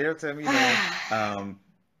 That they're telling me,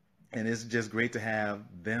 and it's just great to have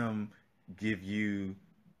them give you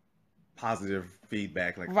positive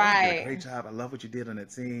feedback. Like, oh, you did a great job. I love what you did on that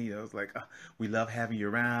scene. It's like, oh, we love having you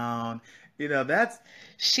around.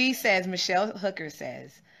 She says, Michelle Hooker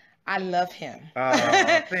says, I love him. Oh,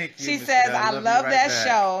 thank you. She says, I love that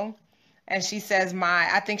show. And she says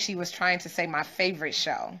I think she was trying to say my favorite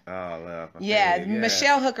show. Oh, love. Yeah,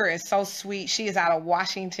 Michelle Hooker is so sweet. She is out of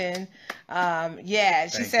Washington.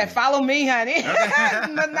 She said, follow me, honey.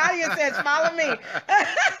 Nadia says, follow me.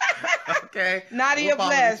 Okay. Nadia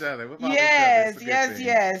bless. Yes.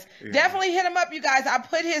 Yeah. Definitely hit him up, you guys. I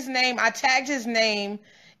put his name, I tagged his name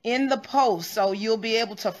in the post, so you'll be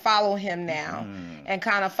able to follow him now and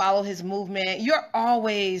kind of follow his movement. You're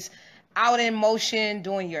always out in motion,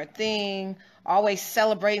 doing your thing, always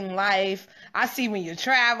celebrating life. I see when you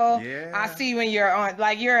travel. Yeah. I see when you're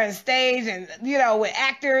you're on stage and, with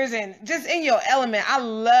actors and just in your element. I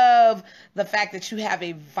love the fact that you have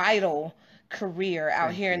a vital career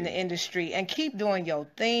out here in the industry, and keep doing your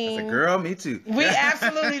thing. That's a girl, me too. We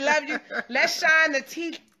absolutely love you. Let's shine the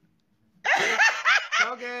teeth.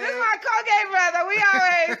 Colgate. This is my Colgate brother. We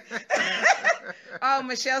always. Oh,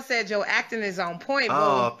 Michelle said your acting is on point, boo.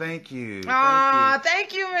 Oh, thank you.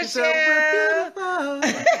 Thank you, Michelle.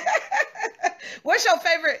 What's your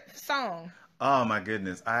favorite song? Oh my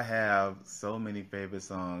goodness, I have so many favorite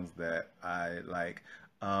songs that I like.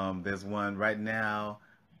 There's one right now,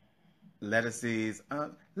 Lettuce's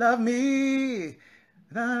 "Love Me."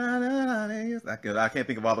 I can't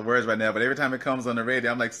think of all the words right now, but every time it comes on the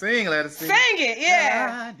radio, I'm like, sing, Lettuce. Sing it,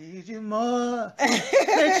 yeah. I need you more.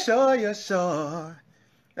 Make sure you're sure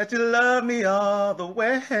that you love me all the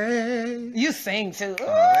way. You sing too.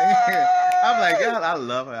 I'm like, God, I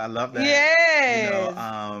love her. I love that. Yes.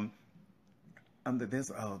 There's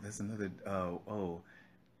another.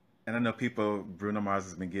 And I know Bruno Mars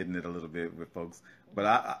has been getting it a little bit with folks, but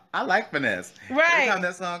I like Finesse. Right. Every time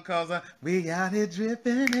that song comes on, we out here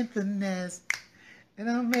dripping in finesse. It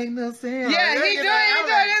don't make no sense. Yeah, he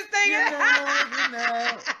doing his thing.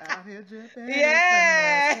 Out here dripping in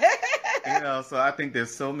finesse. So I think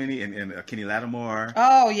there's so many, and Kenny Lattimore.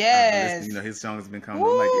 Oh, yes. His song has been coming.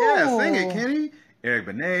 I'm like, yeah, sing it, Kenny. Eric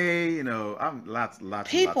Benet, I'm lots of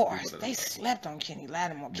people. They slept on Kenny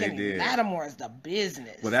Lattimore. Kenny Lattimore is the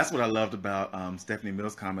business. Well, that's what I loved about Stephanie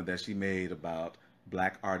Mills' comment that she made about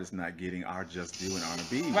Black artists not getting our just due in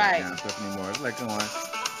R&B. Right. Now, Stephanie Moore, it's like going.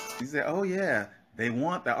 She said, "Oh yeah, they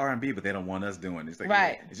want the R&B, but they don't want us doing it." It's like,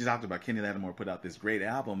 right. And she talked about Kenny Lattimore put out this great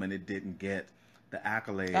album, and it didn't get the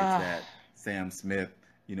accolades that Sam Smith,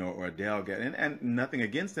 or Adele get. And nothing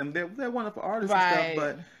against them; they're wonderful artists and stuff,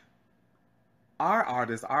 but. Our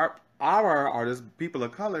artists, our artists, people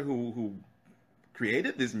of color who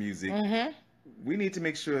created this music, we need to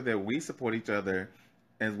make sure that we support each other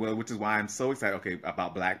as well, which is why I'm so excited,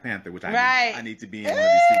 about Black Panther, which I need to be in one of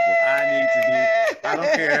these sequels. I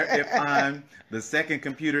don't care if I'm the second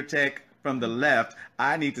computer tech from the left,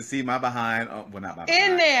 I need to see my behind, not my behind.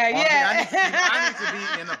 In there, yeah. I need to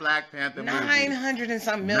be in the Black Panther movie. 900 and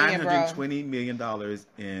something million, bro. $920 million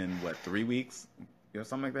in, 3 weeks?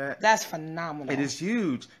 Something like that. That's phenomenal. It is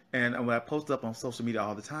huge. And when I post up on social media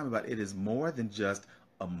all the time about it is more than just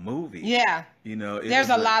a movie. Yeah. There's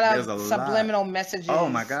a lot of subliminal messages. Oh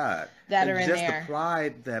my God. That are in there. Just the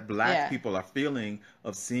pride that Black people are feeling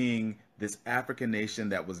of seeing this African nation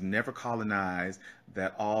that was never colonized,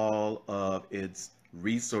 that all of its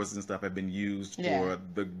resources and stuff have been used for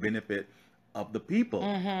the benefit of the people.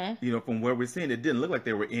 You know, from where we're seeing, it didn't look like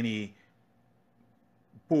there were any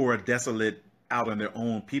poor, desolate, out on their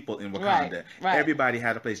own people in Wakanda. Right. Everybody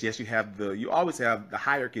had a place. Yes, you always have the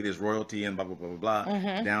hierarchy. There's royalty and blah blah blah blah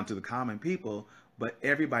blah down to the common people, but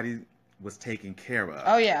everybody was taken care of.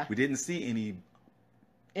 Oh yeah. We didn't see any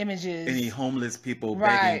images, any homeless people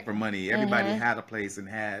begging for money. Everybody had a place and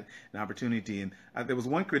had an opportunity. And there was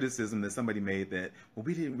one criticism that somebody made that, well,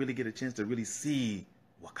 we didn't really get a chance to really see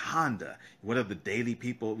Wakanda. What are the daily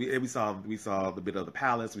people? We saw the bit of the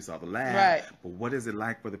palace, we saw the lab, but what is it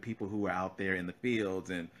like for the people who are out there in the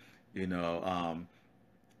fields? And you know,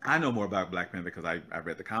 I know more about Black Panther because I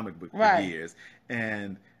read the comic book for years,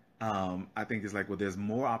 and I think it's like, well, there's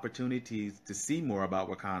more opportunities to see more about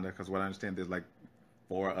Wakanda, because what I understand, there's like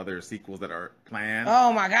 4 other sequels that are planned.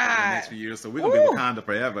 Oh my God! In the next few years, so we're gonna be Wakanda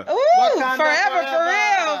forever. Ooh, Wakanda forever,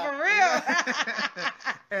 for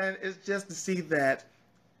real. And it's just to see that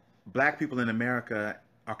Black people in America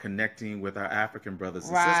are connecting with our African brothers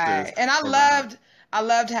and sisters. And I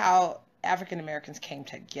loved how African Americans came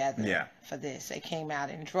together for this. They came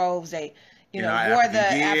out in droves. They, you know, wore the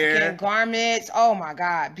African garments. Oh my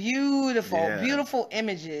God, beautiful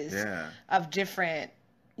images of different,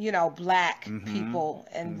 you know, Black people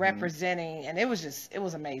and representing, and it was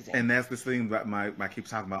amazing. And that's the thing that I keep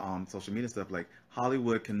talking about on social media stuff. Like,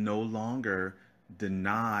 Hollywood can no longer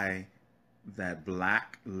deny that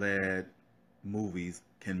Black-led movies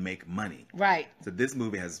can make money. Right. So this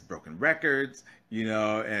movie has broken records, you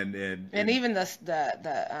know, and even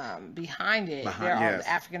the behind it, they're all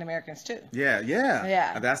African Americans too.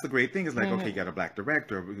 Yeah. And that's the great thing, is like, okay, you got a Black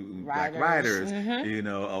director, Black writers, you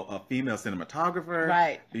know, a female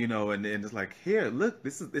cinematographer, you know, and it's like, here, look,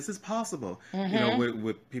 this is possible. You know,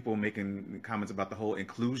 with people making comments about the whole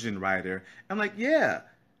inclusion writer. I'm like,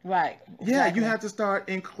 exactly. You have to start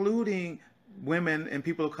including women and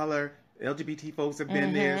people of color. LGBT folks have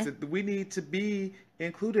been there. So we need to be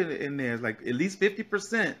included in there. Like, at least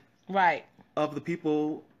 50% of the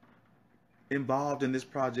people involved in this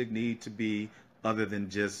project need to be other than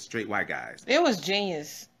just straight white guys. It was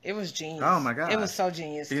genius. Oh my God. It was so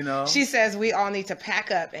genius. You know? She says we all need to pack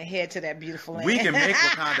up and head to that beautiful land. We can make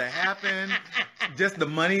Wakanda happen. Just the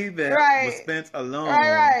money that was spent alone.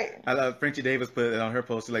 I love Frenchie Davis put it on her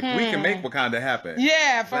post. Like, we can make Wakanda happen.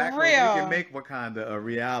 Yeah, for real. We can make Wakanda a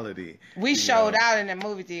reality. We showed out in the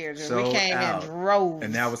movie theaters. We came in droves.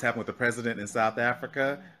 And now what's happened with the president in South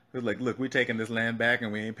Africa? Who's like, look, we're taking this land back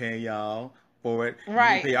and we ain't paying y'all for it. You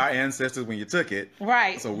pay our ancestors when you took it.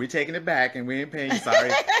 So we're taking it back and we ain't paying you.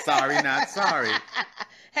 Sorry, not sorry.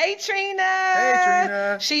 Hey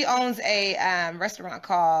Trina. She owns a restaurant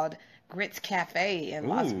called Grits Cafe in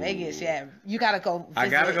Las Vegas. Yeah, you gotta go visit. I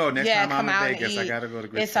gotta go next time I'm in Vegas. I gotta go to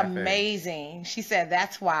Grits Cafe. It's amazing. She said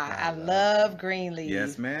that's why I love Greenleaf.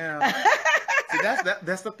 Yes, ma'am. See,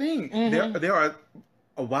 that's the thing. There are,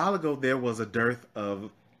 a while ago there was a dearth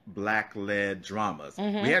of Black-led dramas.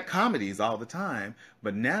 We had comedies all the time,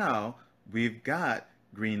 but now we've got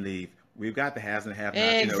Greenleaf. We've got the Haves and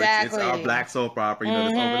Have-Nots. Exactly. You know, it's our Black soap opera. You know,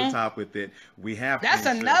 that's over the top with it. We have. That's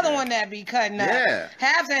another one that be cutting up. Yeah.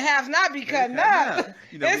 Haves and Have-Not be cutting up.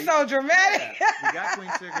 You know, it's so dramatic. We got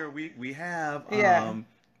Queen Sugar. We have.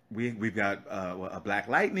 We've got a Black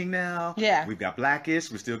Lightning now. Yeah. We've got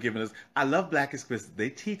Blackish. We're still giving us. I love Blackish because they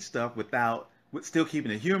teach stuff without. Still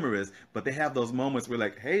keeping it humorous, but they have those moments where,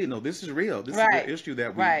 like, hey, no, this is real. This is the issue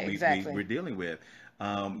that we're dealing with.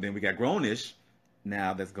 Then we got Grownish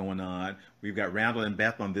now that's going on. We've got Randall and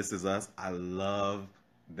Beth on This Is Us. I love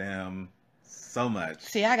them so much.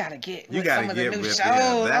 See, I gotta get with some of the new shows.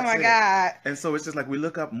 Oh my God. And so it's just like we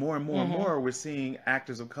look up more and more and more. We're seeing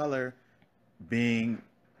actors of color being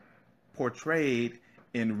portrayed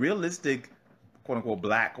in realistic, quote unquote,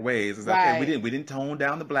 Black ways. It's like, okay, we didn't tone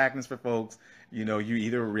down the Blackness for folks. You know, you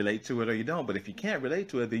either relate to it or you don't. But if you can't relate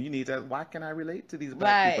to it, then you need to. Why can I relate to these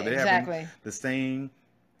Black people? They're having the same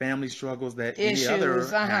family struggles that any other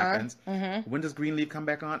happens. When does Greenleaf come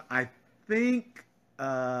back on? I think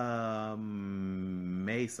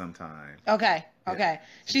May sometime. Okay.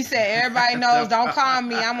 She said, everybody knows, don't call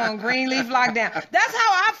me. I'm on Greenleaf lockdown. That's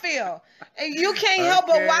how I feel. You can't help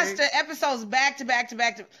but watch the episodes back to back.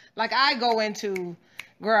 Like, I go into,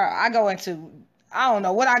 I don't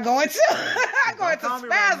know what I go into. I go into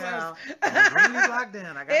spasms.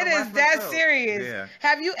 It is that serious. Yeah.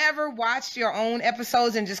 Have you ever watched your own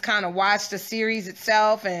episodes and just kind of watched the series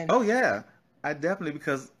itself? And oh yeah, I definitely,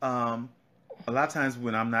 because a lot of times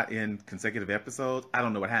when I'm not in consecutive episodes, I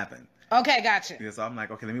don't know what happened. Okay, gotcha. Yeah, so I'm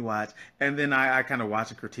like, okay, let me watch. And then I kind of watch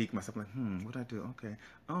and critique myself, like, what did I do? Okay.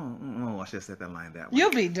 I should have said that line that way.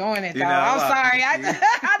 You'll be doing it, though. I'm sorry.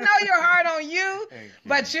 I know you're hard on you,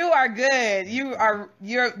 but you are good.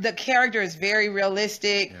 The character is very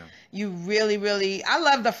realistic. Yeah. You really, really, I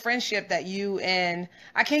love the friendship that you and,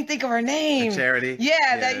 I can't think of her name. Charity.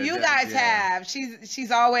 Yeah, that you guys have. She's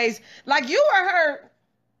always, like, you are her,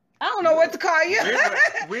 I don't know what to call you.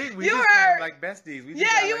 We you were like besties. You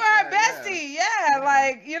were a bestie. Yeah,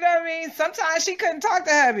 like, you know what I mean? Sometimes she couldn't talk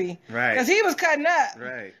to hubby. Right. Because he was cutting up.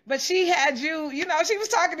 Right. But she had you, she was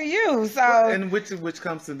talking to you. So. Well, and which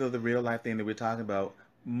comes to the real life thing that we're talking about.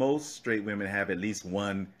 Most straight women have at least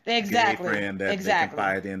one gay friend that they can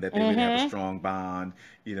confide in, that they really have a strong bond.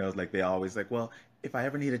 It's like they always like, well, if I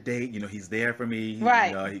ever need a date, he's there for me.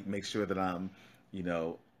 Right. He makes sure that I'm,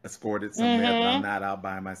 escorted somewhere, that I'm not out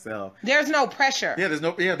by myself. There's no pressure. Yeah, there's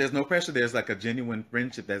no pressure. There's like a genuine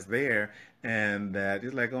friendship that's there, and that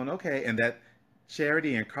is like going okay, and that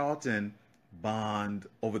Charity and Carlton bond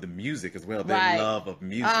over the music as well. Their love of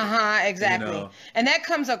music. Exactly. And that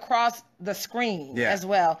comes across the screen as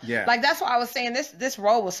well. Yeah. Like that's why I was saying this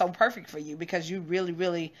role was so perfect for you, because you really,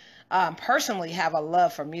 really personally have a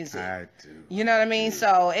love for music. I do. You know what I mean?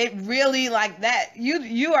 So it really, like that,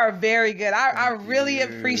 you are very good. I really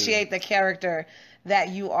appreciate the character that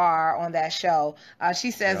you are on that show.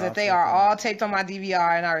 She says that they are all taped on my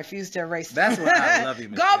DVR and I refuse to erase them. That's why I love you,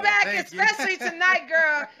 Michelle. Go back, especially tonight,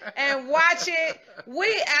 girl, and watch it.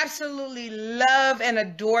 We absolutely love and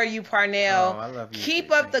adore you, Parnell. Oh, I love you.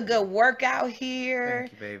 Keep up the good work out here.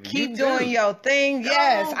 Thank you, baby. Keep doing your thing.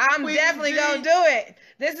 Yes, I'm definitely going to do it.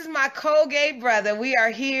 This is my Colgate brother. We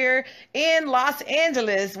are here in Los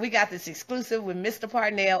Angeles. We got this exclusive with Mr.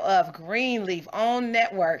 Parnell of Greenleaf on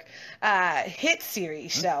network hit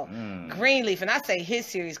series show. Greenleaf. And I say hit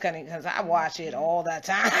series because I watch it all the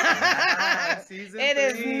time. It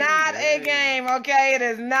is not a game, okay? It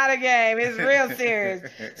is not a game. It's real serious.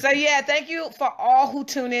 So, yeah, thank you for all who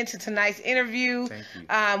tune in to tonight's interview. Thank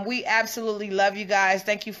you. We absolutely love you guys.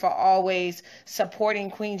 Thank you for always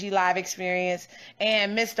supporting Queen G Live Experience.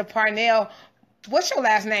 And Mr. Parnell, what's your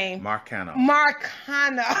last name? Marcano.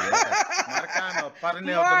 Marcano. Marcano.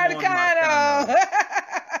 Parnell. Marcano.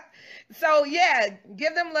 So, yeah,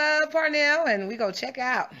 give them love, Parnell, and we go check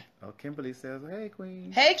out. Oh, Kimberly says, hey,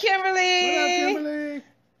 Queen. Hey, Kimberly. What up, Kimberly?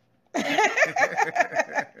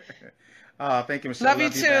 Oh, thank you, Michelle. Love you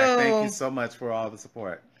too. Back. Thank you so much for all the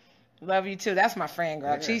support. Love you too. That's my friend,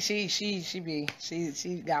 girl. Yeah.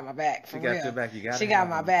 She got my back. For real. She got your back. She got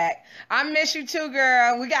my back. I miss you too,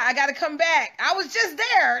 girl. I got to come back. I was just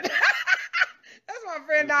there. That's my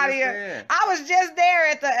friend Nadia. I was just there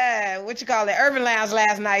at the Urban Lounge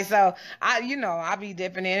last night. So I'll be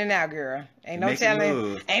dipping in and out, girl. Ain't no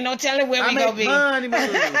telling where we gonna be.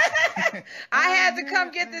 I had to come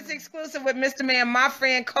get this exclusive with Mr. Man, my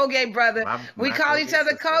friend Colgate brother. We call each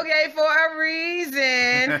other Colgate for a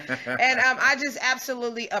reason. And I just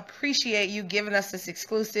absolutely appreciate you giving us this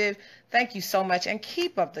exclusive. Thank you so much, and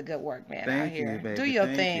keep up the good work, man. Thank you, baby. Do your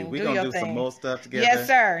thing. We're going to do some more stuff together. Yes,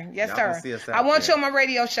 sir. Yes, sir. I want you on my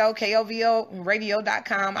radio show,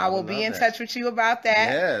 KOVOradio.com. I will be in touch with you about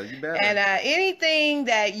that. Yeah, you better. And anything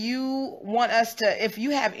that you want us to, if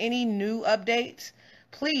you have any new updates,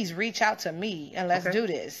 please reach out to me and let's do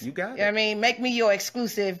this. You got it. You know what I mean? Make me your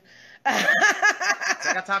exclusive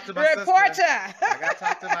I got to talk to my reporter. Sister. I got to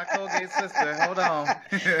talk to my Colgate sister. Hold on.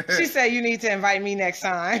 She said you need to invite me next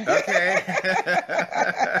time. Okay.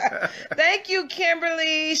 Thank you,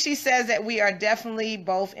 Kimberly. She says that we are definitely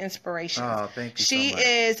both inspirations. Oh, thank you She so much.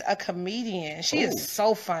 is a comedian. She is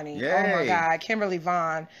so funny. Yay. Oh, my God. Kimberly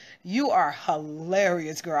Vaughn. You are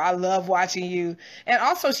hilarious, girl. I love watching you. And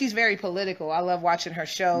also, she's very political. I love watching her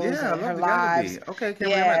shows and her lives. Okay,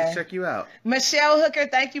 Kimberly, I'm going to check you out. Michelle Hooker,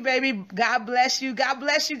 thank you, baby. God bless you. God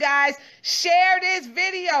bless you guys. Share this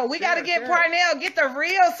video. We got to get Parnell, get the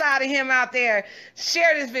real side of him out there.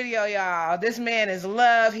 Share this video, y'all. This man is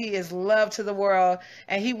love. He is love to the world.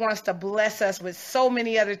 And he wants to bless us with so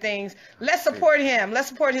many other things. Let's support him. Let's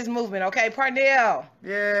support his movement, okay? Parnell.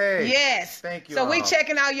 Yay. Yes. Thank you. So we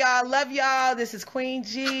checking out, y'all. Love y'all. This is Queen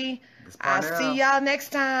G. I'll see y'all next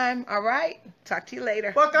time. All right. Talk to you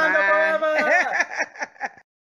later. Wakanda forever.